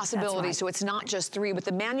infinite possibilities. Right. So it's not just 3. With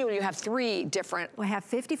the manual, you have 3 different. We have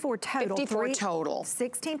 54 total. 54 total.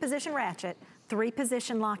 16 position ratchet, 3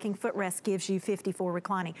 position locking footrest gives you 54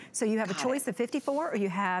 reclining. So you have a choice of 54 or you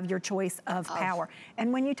have your choice of power.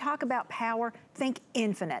 And when you talk about power, think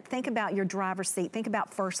infinite. Think about your driver's seat. Think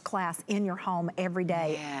about first class in your home every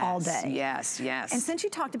day, all day. Yes, yes. And since you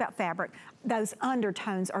talked about fabric, those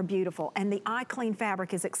undertones are beautiful. And the iClean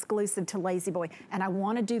fabric is exclusive to Lazy Boy. And I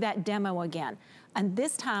want to do that demo again. And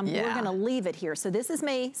this time, we're gonna leave it here. So this is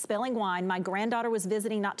me spilling wine. My granddaughter was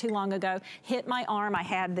visiting not too long ago, hit my arm. I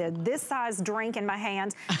had this size drink in my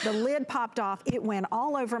hands. The lid popped off. It went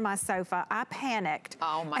all over my sofa. I panicked.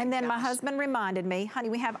 Oh my And then my husband reminded me, honey,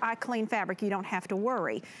 we have iClean fabric. You don't have to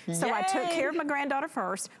worry. So I took care of my granddaughter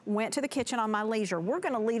first, went to the kitchen on my leisure. We're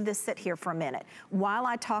gonna leave this sit here for a minute while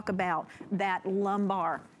I talk about that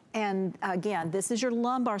lumbar. And again, this is your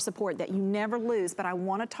lumbar support that you never lose, but I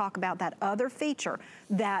want to talk about that other feature,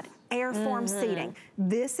 that airform seating.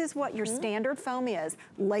 This is what your standard foam is.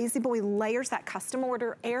 Lazy Boy layers that custom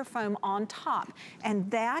order air foam on top,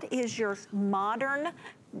 and that is your modern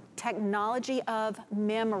technology of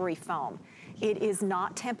memory foam. It is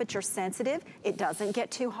not temperature sensitive. It doesn't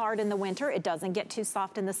get too hard in the winter. It doesn't get too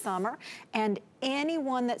soft in the summer. And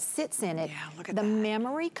anyone that sits in it, the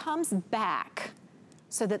memory comes back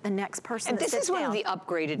so that the next person that sits down. And this is one of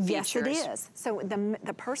the upgraded features. Yes, it is. So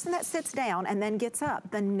the person that sits down and then gets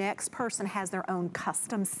up, the next person has their own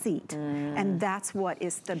custom seat. And that's what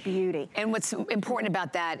is the beauty. And what's important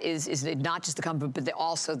about that is not just the comfort, but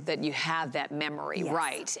also that you have that memory,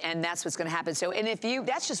 right? And that's what's gonna happen. So, and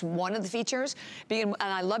that's just one of the features. And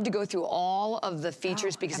I love to go through all of the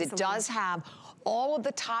features because it does have all of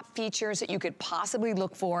the top features that you could possibly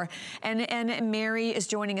look for. And Mary is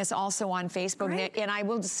joining us also on Facebook. Great. And I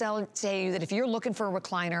will just say you that if you're looking for a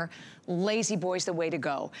recliner, Lazy Boy's the way to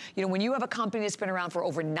go. You know, when you have a company that's been around for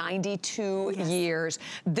over 92 years,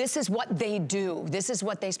 this is what they do. This is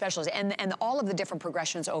what they specialize in. And all of the different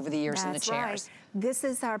progressions over the years in the chairs. Right. This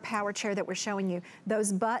is our power chair that we're showing you.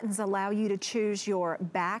 Those buttons allow you to choose your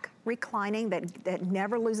back reclining that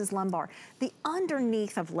never loses lumbar. The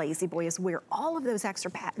underneath of Lazy Boy is where all of those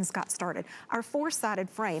extra patents got started. Our 4-sided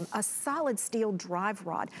frame, a solid steel drive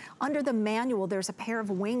rod. Under the manual, there's a pair of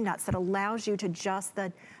wing nuts that allows you to adjust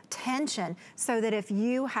the tension so that if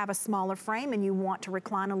you have a smaller frame and you want to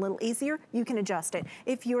recline a little easier, you can adjust it.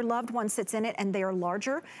 If your loved one sits in it and they are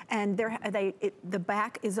larger and the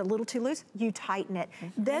back is a little too loose, you tighten it.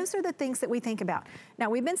 Those are the things that we think about. Now,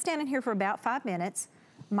 we've been standing here for about 5 minutes.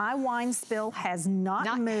 My wine spill has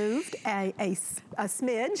not moved a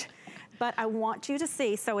smidge, but I want you to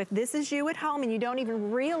see. So if this is you at home and you don't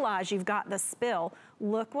even realize you've got the spill,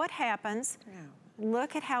 look what happens.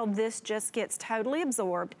 Look at how this just gets totally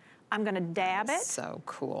absorbed. I'm gonna dab it. So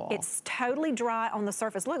cool. It's totally dry on the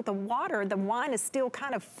surface. Look, the wine is still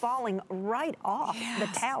kind of falling right off the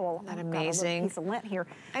towel. Isn't that amazing? Got a piece of lint here.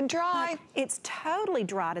 And dry. But it's totally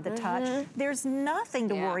dry to the touch. There's nothing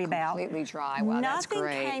to worry about. Completely dry. Wow, that's great.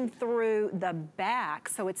 Nothing came through the back,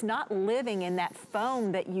 so it's not living in that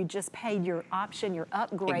foam that you just paid your option, your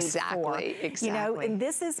upgrade for. Exactly. You know, and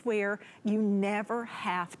this is where you never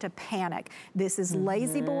have to panic. This is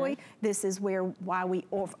Lazy Boy. This is why we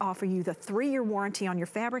offer you the 3-year warranty on your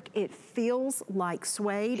fabric. It feels like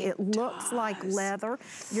suede. It looks like leather.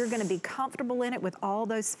 You're gonna be comfortable in it with all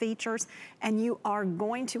those features, and you are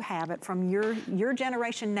going to have it from your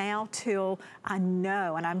generation now till, I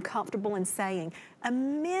know, and I'm comfortable in saying, a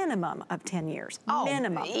minimum of 10 years,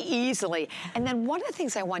 minimum. Easily. And then one of the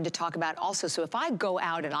things I wanted to talk about also, so if I go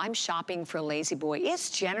out and I'm shopping for Lazy Boy,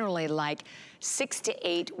 it's generally like 6 to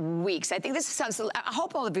 8 weeks. I think this sounds, I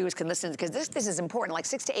hope all the viewers can listen because this is important, like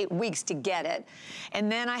 6 to 8 weeks to get it.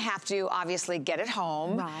 And then I have to obviously get it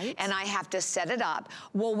home. Right. And I have to set it up.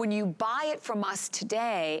 Well, when you buy it from us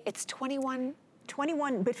today, it's 21,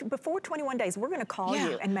 before 21 days, we're gonna call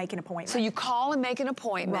you and make an appointment. So you call and make an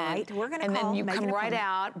appointment. Right, we're gonna and call, then you come right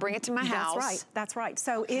out, bring it to my house. That's right.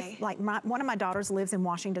 So if, like one of my daughters lives in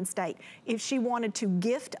Washington State, if she wanted to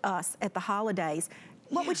gift us at the holidays,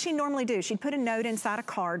 What would she normally do? She'd put a note inside a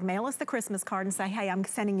card, mail us the Christmas card and say, hey, I'm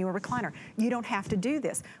sending you a recliner. You don't have to do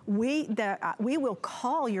this. We will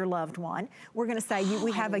call your loved one. We're gonna say,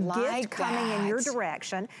 we have a gift coming in your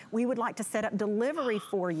direction. We would like to set up delivery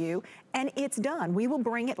for you, and it's done. We will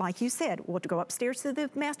bring it, like you said, we'll go upstairs to the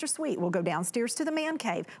master suite. We'll go downstairs to the man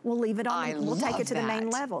cave. We'll leave it on, we'll take it to the main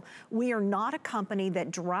level. We are not a company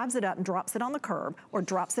that drives it up and drops it on the curb or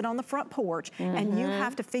drops it on the front porch, and you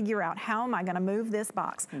have to figure out, how am I gonna move this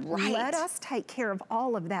box? Right. Let us take care of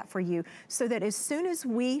all of that for you, so that as soon as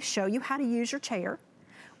we show you how to use your chair,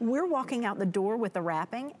 we're walking out the door with the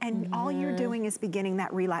wrapping, and all you're doing is beginning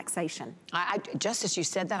that relaxation. Just as you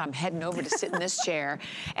said that, I'm heading over to sit in this chair.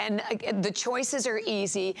 And the choices are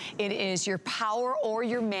easy. It is your power or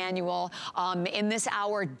your manual. In this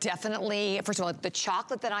hour, definitely, first of all, the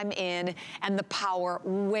chocolate that I'm in and the power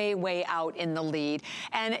way, way out in the lead.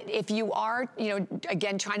 And if you are,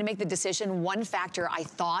 again, trying to make the decision, one factor I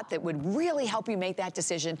thought that would really help you make that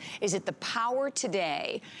decision is that the power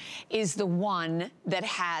today is the one that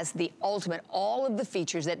has the ultimate, all of the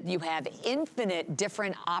features that you have, infinite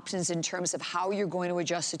different options in terms of how you're going to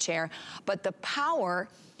adjust the chair. But the power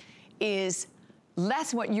is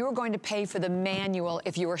less what you're going to pay for the manual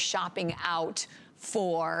if you are shopping out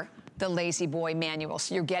for the Lazy Boy manual.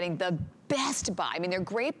 So you're getting the best buy. I mean, they're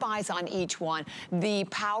great buys on each one. The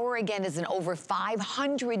power, again, is an over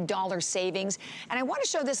 $500 savings. And I want to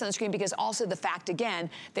show this on the screen because also the fact, again,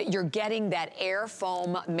 that you're getting that air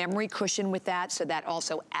foam memory cushion with that, so that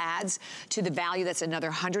also adds to the value. That's another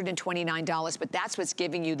 $129, but that's what's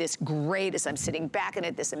giving you this great, as I'm sitting back in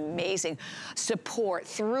it, this amazing support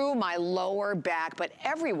through my lower back, but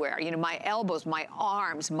everywhere, my elbows, my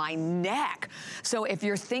arms, my neck. So if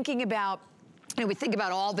you're thinking about, we think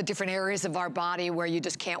about all the different areas of our body where you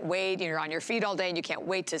just can't wait, you're on your feet all day and you can't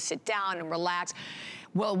wait to sit down and relax.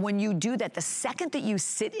 Well, when you do that, the second that you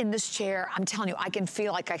sit in this chair, I'm telling you, I can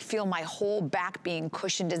feel like I feel my whole back being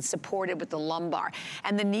cushioned and supported with the lumbar.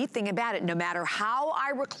 And the neat thing about it, no matter how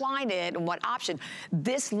I recline it and what option,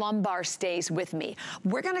 this lumbar stays with me.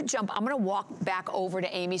 We're gonna jump, I'm gonna walk back over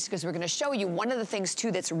to Amy's because we're gonna show you one of the things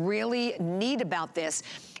too that's really neat about this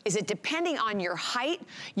is that depending on your height,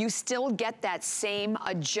 you still get that same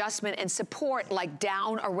adjustment and support like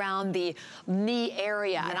down around the knee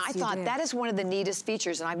area. Yes, and I thought that is one of the neatest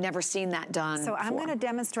features, and I've never seen that done So before. I'm gonna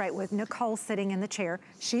demonstrate with Nicole sitting in the chair.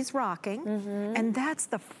 She's rocking, and that's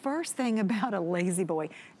the first thing about a Lazy Boy.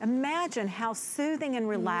 Imagine how soothing and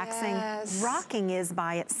relaxing rocking is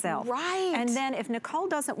by itself. Right. And then if Nicole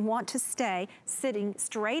doesn't want to stay sitting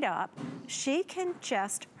straight up, she can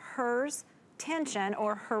adjust hers tension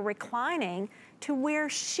or her reclining to where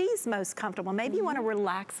she's most comfortable. Maybe you want to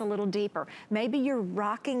relax a little deeper. Maybe you're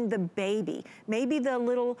rocking the baby. Maybe the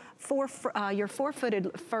little your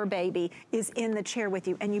four-footed fur baby is in the chair with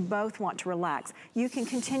you and you both want to relax. You can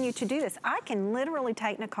continue to do this. I can literally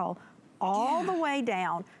take Nicole all the way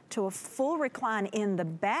down to a full recline in the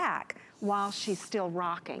back while she's still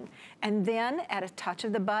rocking. And then at a touch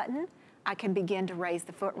of the button, I can begin to raise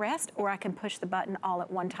the footrest, or I can push the button all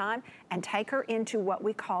at one time and take her into what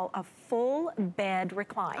we call a full bed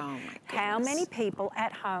recline. Oh my goodness. How many people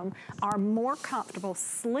at home are more comfortable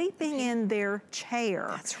sleeping in their chair?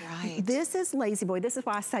 That's right. This is Lazy Boy. This is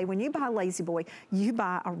why I say when you buy Lazy Boy, you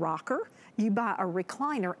buy a rocker, you buy a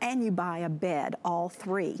recliner, and you buy a bed, all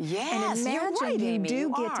three. Yes, and imagine you're right, Amy, you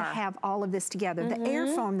you get to have all of this together. The air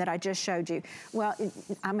foam that I just showed you. Well,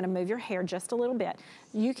 I'm gonna move your hair just a little bit.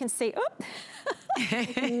 You can see,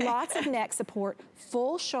 lots of neck support,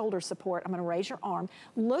 full shoulder support. I'm gonna raise your arm.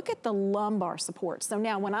 Look at the lumbar support. So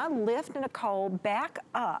now when I lift Nicole back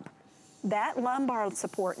up, that lumbar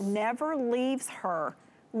support never leaves her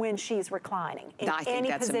when she's reclining in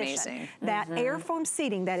any position. Amazing. That air foam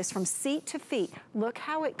seating that is from seat to feet, look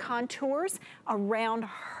how it contours around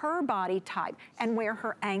her body type and where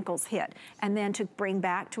her ankles hit. And then to bring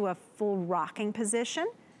back to a full rocking position,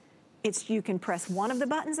 you can press one of the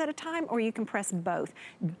buttons at a time or you can press both.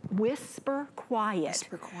 Whisper quiet.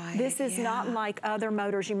 Whisper quiet, This is not like other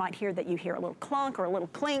motors you might hear that you hear a little clunk or a little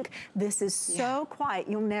clink. This is so quiet,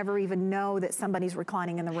 you'll never even know that somebody's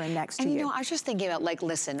reclining in the room next to you. And you know, I was just thinking about, like,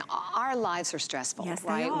 listen, our lives are stressful, right?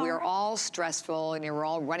 They are. We're all stressful and we're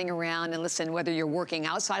all running around, and listen, whether you're working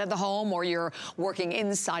outside of the home or you're working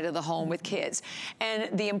inside of the home with kids. And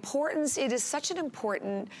the importance, it is such an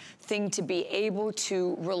important thing to be able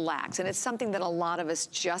to relax. relax. And it's something that a lot of us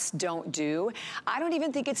just don't do. I don't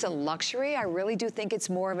even think it's a luxury. I really do think it's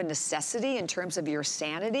more of a necessity in terms of your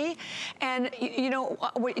sanity. And you know,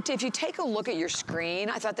 if you take a look at your screen,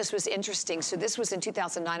 I thought this was interesting. So this was in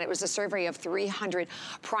 2009. It was a survey of 300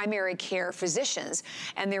 primary care physicians.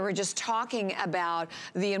 And they were just talking about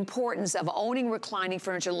the importance of owning reclining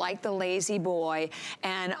furniture like the Lazy Boy.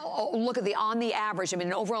 And look at on the average, I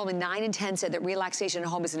mean, overall, 9 in 10 said that relaxation at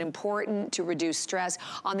home is important to reduce stress.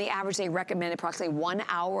 On the average, they recommend approximately 1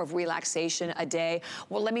 hour of relaxation a day.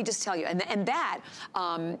 Well, let me just tell you, and that,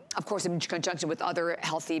 of course, in conjunction with other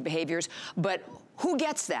healthy behaviors, but who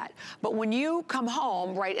gets that? But when you come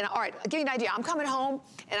home, right, and all right, I'll give you an idea. I'm coming home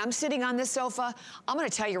and I'm sitting on this sofa. I'm gonna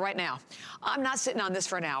tell you right now, I'm not sitting on this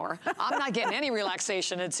for an hour. I'm not getting any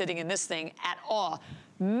relaxation and sitting in this thing at all.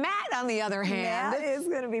 Matt, on the other hand, Matt is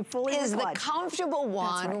going to be fully is the comfortable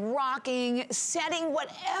one, rocking, setting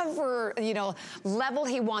whatever, you know, level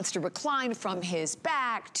he wants to recline from his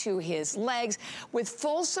back to his legs with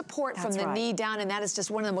full support from the knee down. And that is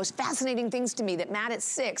just one of the most fascinating things to me, that Matt at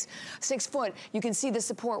 6 foot, you can see the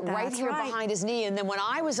support right here behind his knee. And then when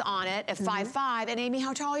I was on it at 5'5", and Amy,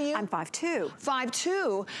 how tall are you? I'm 5'2".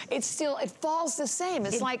 5'2", it's still, it falls the same.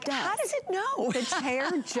 It's like, how does it know? The chair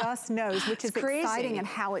just knows, which is exciting, and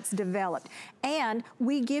how it's developed. And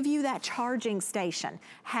we give you that charging station.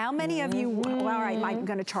 How many of you, well, all right, I'm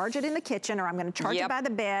gonna charge it in the kitchen, or I'm gonna charge it by the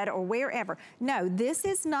bed, or wherever. No, this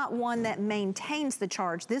is not one that maintains the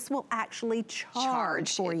charge. This will actually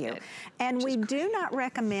charge for you. And we do not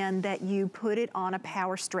recommend that you put it on a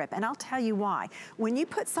power strip. And I'll tell you why. When you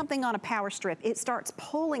put something on a power strip, it starts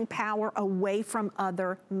pulling power away from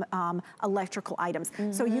other electrical items.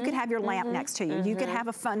 So you could have your lamp next to you. You could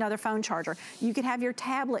have another phone charger. You could have your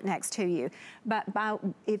tablet next to you. But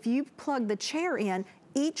if you plug the chair in,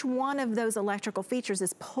 each one of those electrical features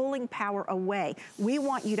is pulling power away. We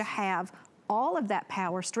want you to have all of that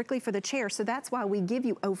power strictly for the chair. So that's why we give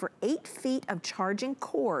you over 8 feet of charging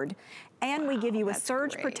cord, and we give you a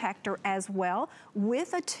surge protector as well,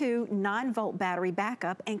 with a 2 9-volt battery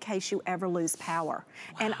backup in case you ever lose power.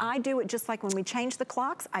 And I do it just like when we change the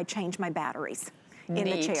clocks, I change my batteries in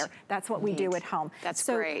the chair. That's what we do at home. That's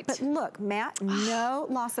great. But look, Matt, no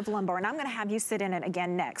loss of lumbar. And I'm gonna have you sit in it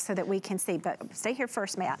again next so that we can see, but stay here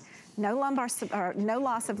first, Matt. No lumbar, no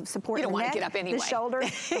loss of support in the neck, get up anyway. The shoulder,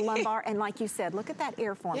 the lumbar, and like you said, look at that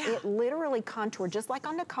airform. It literally contoured, just like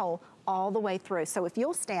on Nicole, all the way through. So if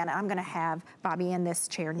you'll stand, I'm gonna have Bobby in this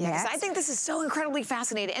chair next. I think this is so incredibly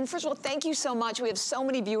fascinating. And first of all, thank you so much. We have so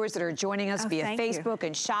many viewers that are joining us via Facebook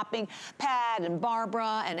and shopping. Pat and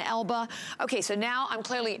Barbara and Elba. Okay, so now I'm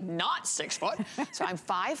clearly not 6 foot, so I'm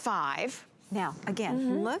 5'5". Now,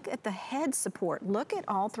 again, look at the head support. Look at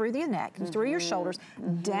all through the neck, through your shoulders,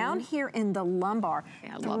 down here in the lumbar,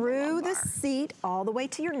 through the seat, all the way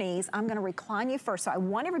to your knees. I'm gonna recline you first. So I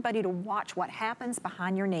want everybody to watch what happens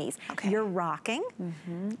behind your knees. You're rocking.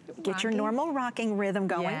 Get your normal rocking rhythm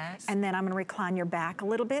going. And then I'm gonna recline your back a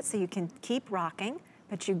little bit so you can keep rocking.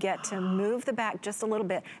 But you get to move the back just a little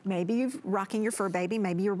bit. Maybe you're rocking your fur baby,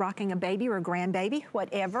 maybe you're rocking a baby or a grandbaby,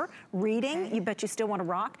 whatever. Reading, but you still want to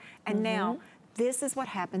rock. And now, this is what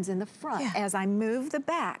happens in the front. As I move the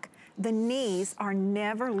back, the knees are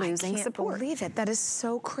never losing support. I can't believe it. That is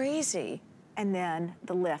so crazy. And then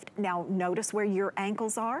the lift. Now notice where your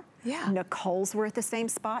ankles are. Nicole's were at the same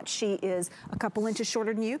spot. She is a couple inches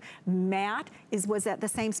shorter than you. Matt was at the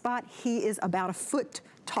same spot. He is about a foot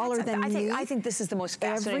taller than you. I think this is the most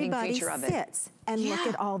fascinating feature of it. Everybody sits, and look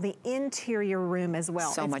at all the interior room as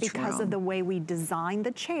well. So much room. It's because of the way we designed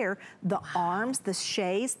the chair, the arms, the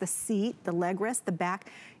chaise, the seat, the leg rest, the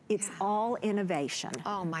back. It's all innovation.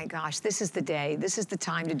 Oh my gosh, this is the day. This is the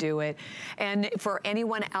time to do it. And for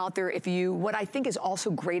anyone out there, what I think is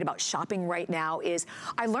also great about shopping right now is,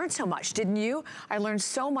 I learned so much, didn't you? I learned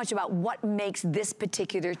so much about what makes this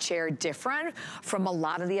particular chair different from a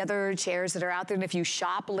lot of the other chairs that are out there. And if you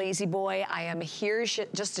shop Lazy Boy, I am here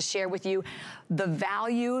just to share with you the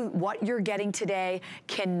value, what you're getting today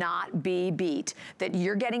cannot be beat. That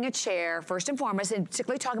you're getting a chair, first and foremost, and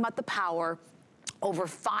particularly talking about the power, over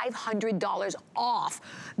 $500 off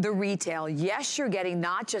the retail. Yes, you're getting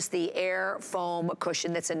not just the air foam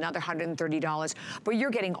cushion, that's another $130, but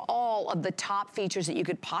you're getting all of the top features that you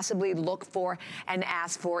could possibly look for and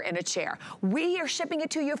ask for in a chair. We are shipping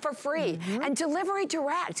it to you for free and delivery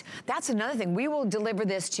direct. That's another thing. We will deliver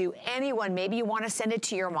this to anyone. Maybe you want to send it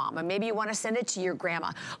to your mom, or maybe you want to send it to your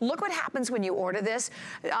grandma. Look what happens when you order this.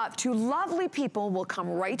 Two lovely people will come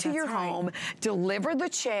right to your home, deliver the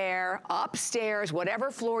chair upstairs, floors,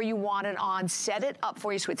 whatever floor you want it on, set it up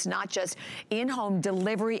for you so it's not just in-home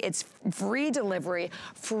delivery, it's free delivery,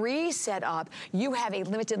 free setup. You have a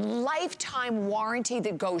limited lifetime warranty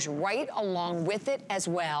that goes right along with it as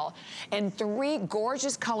well. And 3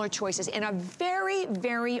 gorgeous color choices in a very,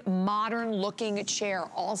 very modern looking chair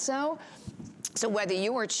also. So whether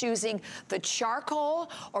you are choosing the charcoal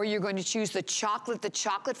or you're going to choose the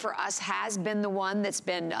chocolate for us has been the one that's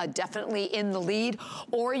been definitely in the lead,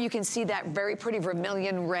 or you can see that very pretty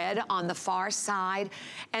vermilion red on the far side.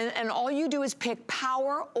 And all you do is pick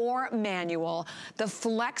power or manual. The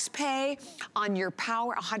flex pay on your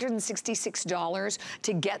power, $166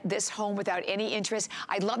 to get this home without any interest.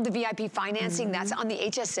 I love the VIP financing. That's on the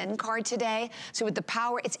HSN card today. So with the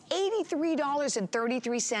power, it's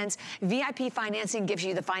 $83.33. VIP financing gives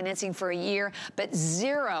you the financing for a year, but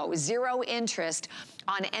zero interest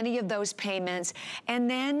on any of those payments. And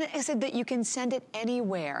then I said that you can send it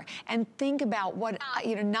anywhere. And think about what,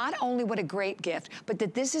 not only what a great gift, but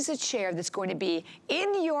that this is a chair that's going to be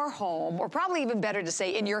in your home, or probably even better to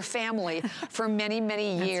say in your family for many,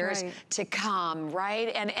 many years to come,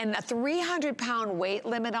 right? And a 300-pound weight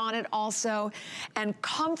limit on it also, and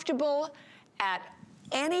comfortable at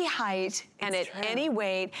any height and at any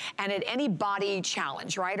weight and at any body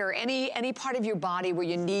challenge, right? Or any part of your body where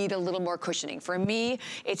you need a little more cushioning. For me,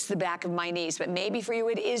 it's the back of my knees, but maybe for you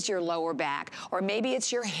it is your lower back, or maybe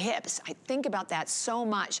it's your hips. I think about that so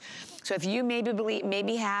much. So if you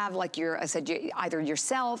maybe have, like I said, either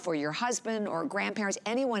yourself or your husband or grandparents,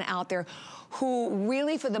 anyone out there who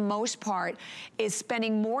really, for the most part, is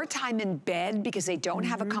spending more time in bed because they don't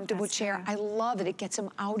have a comfortable chair. I love it. It gets them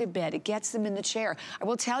out of bed. It gets them in the chair. I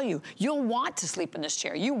will tell you, you'll want to sleep in this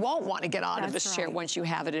chair. You won't want to get out of this chair once you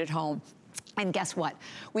have it at home. And guess what?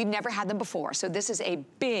 We've never had them before. So this is a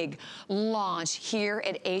big launch here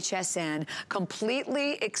at HSN,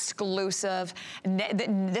 completely exclusive.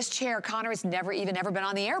 This chair, Connor, has never been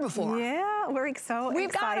on the air before. Yeah, we're so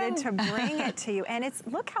excited to bring it to you. And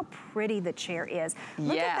look how pretty the chair is.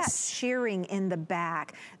 Look at that shearing in the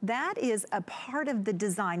back. That is a part of the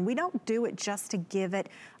design. We don't do it just to give it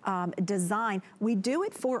design. We do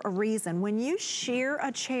it for a reason. When you shear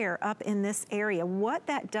a chair up in this area, what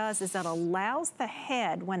that does is that allows the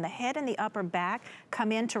head, when the head and the upper back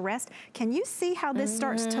come in to rest, can you see how this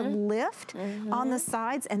starts to lift on the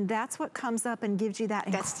sides? And that's what comes up and gives you that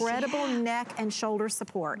incredible neck and shoulder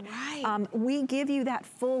support. We give you that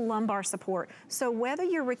full lumbar support. So whether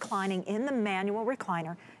you're reclining in the manual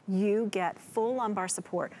recliner, you get full lumbar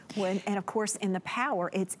support. And of course, in the power,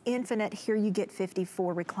 it's infinite. Here you get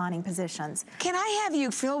 54 reclining positions. Can I have you,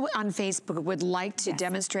 Phil on Facebook would like to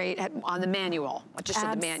demonstrate on the manual, just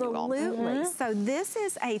on the manual? Absolutely. So this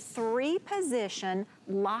is a 3-position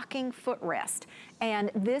locking footrest.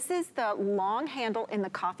 And this is the long handle in the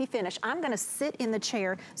coffee finish. I'm gonna sit in the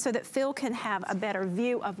chair so that Phil can have a better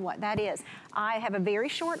view of what that is. I have a very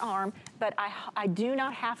short arm, but I do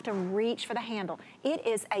not have to reach for the handle. It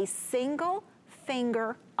is a single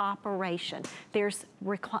finger operation. There's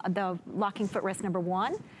the locking footrest number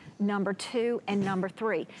 1, number 2, and number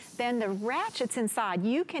 3. Then the ratchets inside,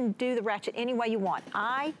 you can do the ratchet any way you want.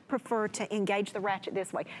 I prefer to engage the ratchet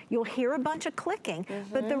this way. You'll hear a bunch of clicking,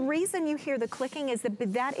 but the reason you hear the clicking is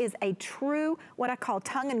that is a true, what I call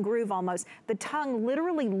tongue and groove almost. The tongue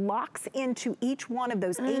literally locks into each one of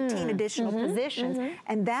those 18 additional positions,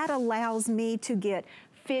 and that allows me to get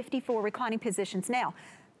 54 reclining positions. Now,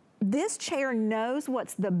 this chair knows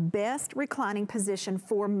what's the best reclining position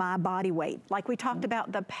for my body weight. Like we talked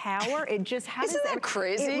about the power, it just has— Isn't that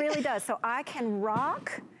crazy? It really does. So I can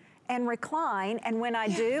rock and recline, and when I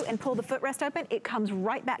do and pull the footrest open, it comes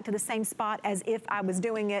right back to the same spot as if I was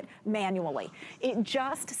doing it manually. It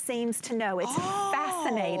just seems to know. It's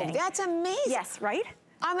fascinating. That's amazing. Yes, right?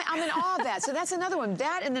 I'm in awe of that. So that's another one.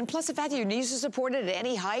 That, and then plus the fact that your knees are supported at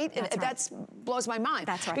any height, that blows my mind.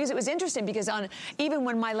 That's right. Because it was interesting because even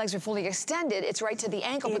when my legs are fully extended, it's right to the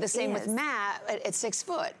ankle, but the same with Matt at 6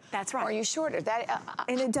 foot. That's right. Or are you shorter?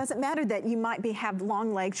 And it doesn't matter that you might have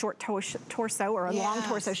long legs, short torso, or a long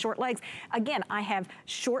torso, short legs. Again, I have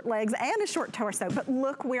short legs and a short torso, but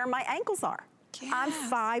look where my ankles are. Yes. I'm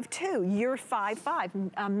 5'2", you're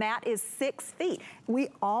 5'5". Matt is 6 feet. We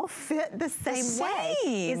all fit the same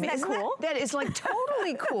way. Isn't that cool? That is like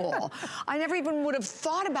totally cool. I never even would have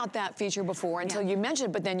thought about that feature before until you mentioned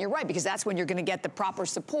it, but then you're right, because that's when you're gonna get the proper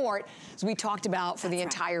support, as we talked about, for the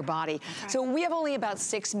entire body. So we have only about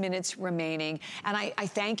 6 minutes remaining, and I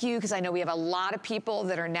thank you, because I know we have a lot of people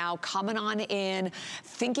that are now coming on in,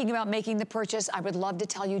 thinking about making the purchase. I would love to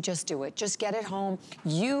tell you, just do it. Just get it home.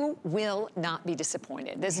 You will not not be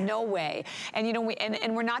disappointed. There's no way. And you know,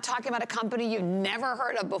 and we're not talking about a company you've never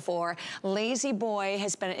heard of before. La-Z-Boy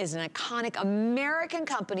is an iconic American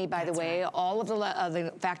company, by the way. All of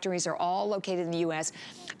the factories are all located in the U.S.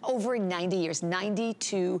 over 90 years,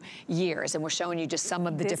 92 years. And we're showing you just some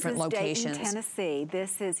of the different locations. Dayton, Tennessee.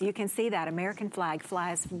 This is, you can see that American flag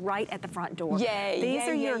flies right at the front door. Yay, These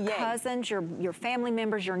are your cousins, your family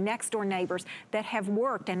members, your next door neighbors that have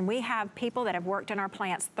worked. And we have people that have worked in our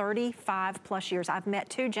plants 35 plus years. I've met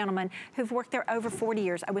 2 gentlemen who've worked there over 40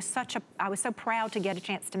 years. I was so proud to get a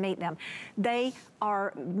chance to meet them. They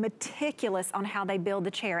are meticulous on how they build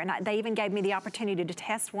the chair. And they even gave me the opportunity to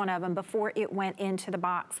test one of them before it went into the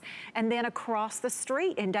box. And then across the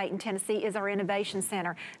street in Dayton, Tennessee is our Innovation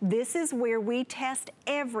Center. This is where we test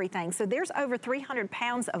everything. So there's over 300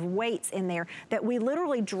 pounds of weights in there that we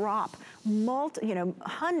literally drop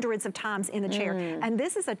hundreds of times in the chair. And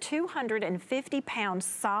this is a 250-pound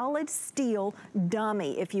solid steel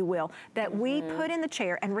dummy, if you will, that we put in the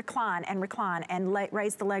chair and recline and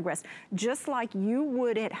raise the leg rest, just like you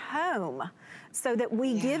would at home, so that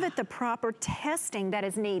we give it the proper testing that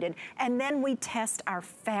is needed. And then we test our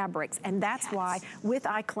fabrics. And that's why with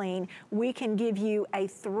iClean, we can give you a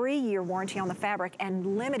 3-year warranty on the fabric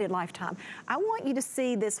and limited lifetime. I want you to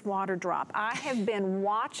see this water drop. I have been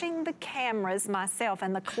watching the cameras myself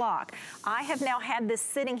and the clock. I have now had this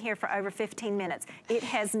sitting here for over 15 minutes. It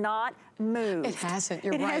has not moved. It hasn't,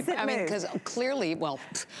 you're right. I mean, because clearly, well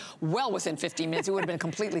within 15 minutes, it would have been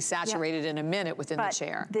completely saturated in a minute within the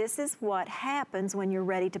chair. This is what happens when you're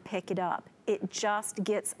ready to pick it up. It just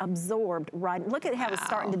gets absorbed right. Look at how it's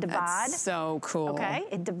starting to divide. That's so cool. Okay,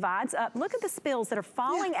 it divides up. Look at the spills that are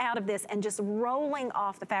falling out of this and just rolling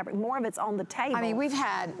off the fabric. More of it's on the table. I mean, we've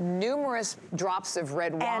had numerous drops of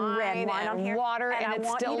red wine and water, and it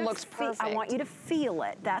still looks perfect. I want you to feel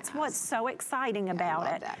it. That's what's so exciting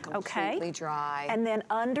about it. That completely dry. And then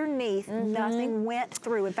underneath, nothing went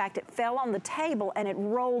through. In fact, it fell on the table and it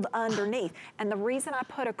rolled underneath. And the reason I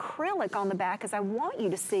put acrylic on the back is I want you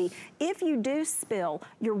to see, if you do spill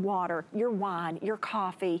your water, your wine, your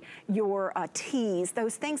coffee, your teas,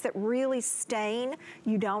 those things that really stain,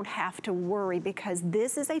 you don't have to worry, because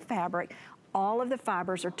this is a fabric. All of the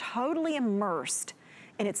fibers are totally immersed,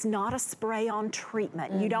 and it's not a spray-on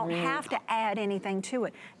treatment. You don't have to add anything to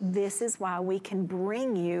it. This is why we can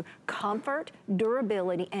bring you comfort,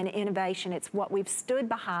 durability, and innovation. It's what we've stood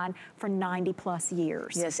behind for 90 plus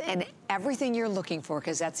years. Yes, and everything you're looking for,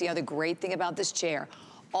 because that's the other great thing about this chair.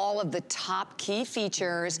 All of the top key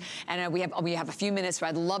features, and we have a few minutes, so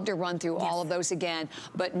I'd love to run through all of those again.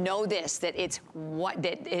 But know this, that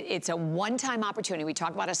it's a one-time opportunity. We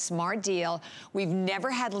talk about a smart deal. We've never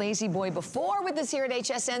had La-Z-Boy before with us here at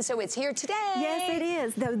HSN, so it's here today. Yes, it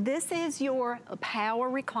is. Though this is your power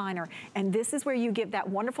recliner, and this is where you get that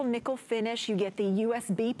wonderful nickel finish. You get the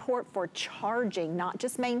USB port for charging, not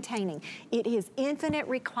just maintaining. It is infinite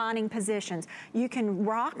reclining positions. You can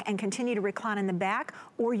rock and continue to recline in the back,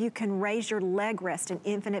 or you can raise your leg rest in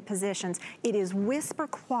infinite positions. It is whisper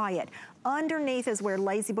quiet. Underneath is where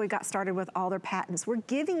La-Z-Boy got started with all their patents. We're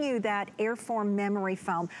giving you that airform memory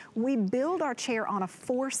foam. We build our chair on a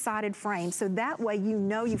 4-sided frame, so that way you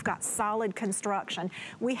know you've got solid construction.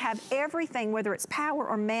 We have everything, whether it's power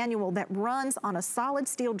or manual, that runs on a solid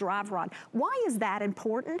steel drive rod. Why is that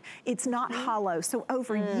important? It's not hollow, so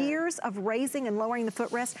over years of raising and lowering the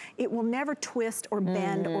footrest, it will never twist or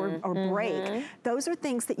bend or break. Those are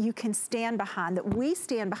things that you can stand behind, that we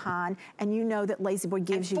stand behind, and you know that La-Z-Boy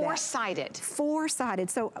gives you that. 4-sided. 4-sided.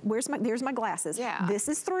 So there's my glasses. Yeah. This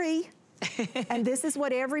is 3. And this is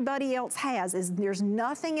what everybody else has, is there's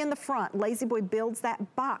nothing in the front. La-Z-Boy builds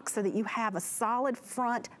that box so that you have a solid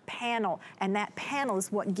front panel, and that panel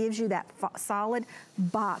is what gives you that solid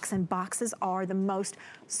box, and boxes are the most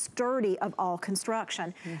sturdy of all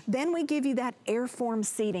construction. Then we give you that airform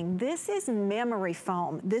seating. This is memory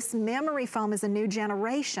foam. This memory foam is a new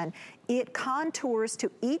generation. It contours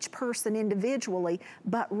to each person individually,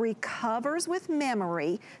 but recovers with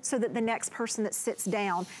memory so that the next person that sits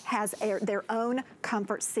down has their own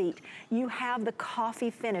comfort seat. You have the coffee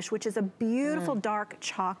finish, which is a beautiful dark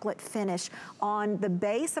chocolate finish on the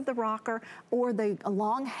base of the rocker or the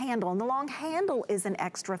long handle. And the long handle is an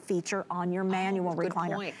extra feature on your manual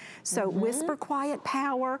recliner. Point. So whisper quiet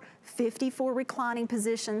power, 54 reclining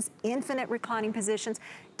positions, infinite reclining positions.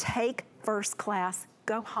 Take first class.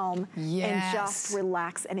 go home and just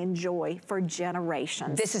relax and enjoy for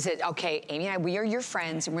generations. This is it. Okay, Amy and I, we are your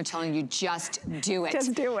friends, and we're telling you, just do it.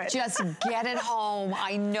 Just do it. Just get it home.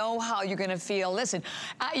 I know how you're gonna feel. Listen,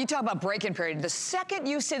 you talk about break-in period. The second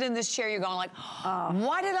you sit in this chair, you're going like,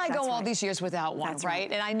 why did I go all these years without one,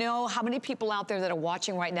 right? And I know how many people out there that are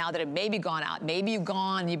watching right now that have maybe gone out, maybe you've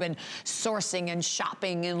been sourcing and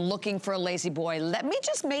shopping and looking for a lazy boy. Let me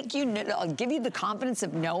just make you, give you the confidence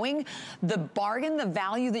of knowing the bargain, the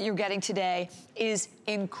value that you're getting today is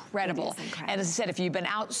incredible. And as I said, if you've been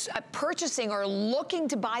out purchasing or looking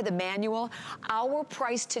to buy the manual, our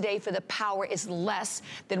price today for the Power is less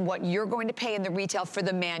than what you're going to pay in the retail for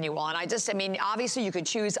the manual. And I mean, obviously you could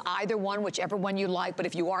choose either one, whichever one you like, but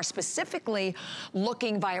if you are specifically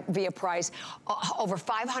looking via price, over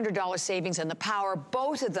 $500 savings in the Power,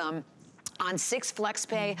 both of them on 6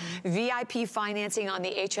 FlexPay, VIP financing on the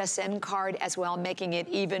HSN card as well, making it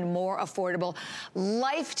even more affordable.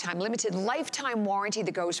 Lifetime, limited lifetime warranty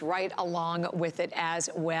that goes right along with it as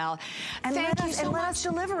well. And let us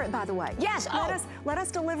deliver it, by the way. Yes. Let us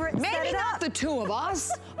deliver it and maybe set it not up. the two of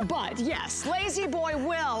us, but yes, Lazy Boy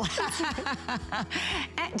will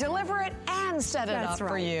deliver it and set it up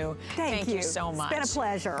for you. Thank you so much. It's been a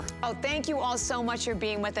pleasure. Oh, thank you all so much for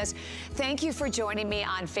being with us. Thank you for joining me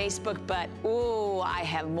on Facebook, but ooh, I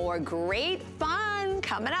have more great fun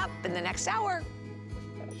coming up in the next hour.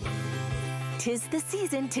 'Tis the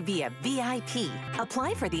season to be a VIP.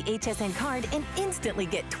 Apply for the HSN card and instantly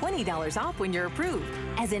get $20 off when you're approved.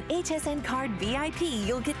 As an HSN card VIP,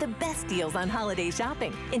 you'll get the best deals on holiday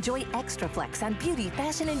shopping. Enjoy extra flex on beauty,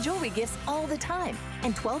 fashion, and jewelry gifts all the time.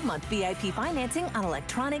 And 12-month VIP financing on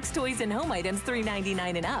electronics, toys, and home items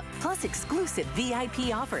 $3.99 and up. Plus exclusive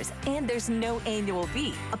VIP offers. And there's no annual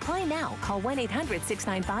fee. Apply now. Call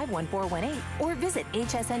 1-800-695-1418 or visit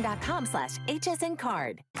hsn.com/HSN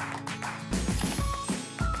card.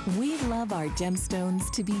 We love our gemstones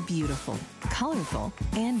to be beautiful, colorful,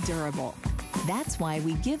 and durable. That's why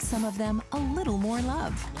we give some of them a little more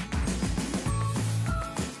love.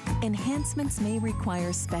 Enhancements may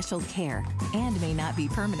require special care and may not be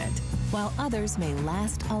permanent, while others may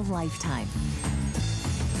last a lifetime.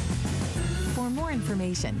 For more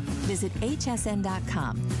information, visit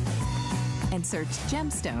hsn.com and search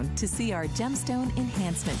gemstone to see our gemstone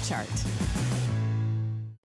enhancement chart.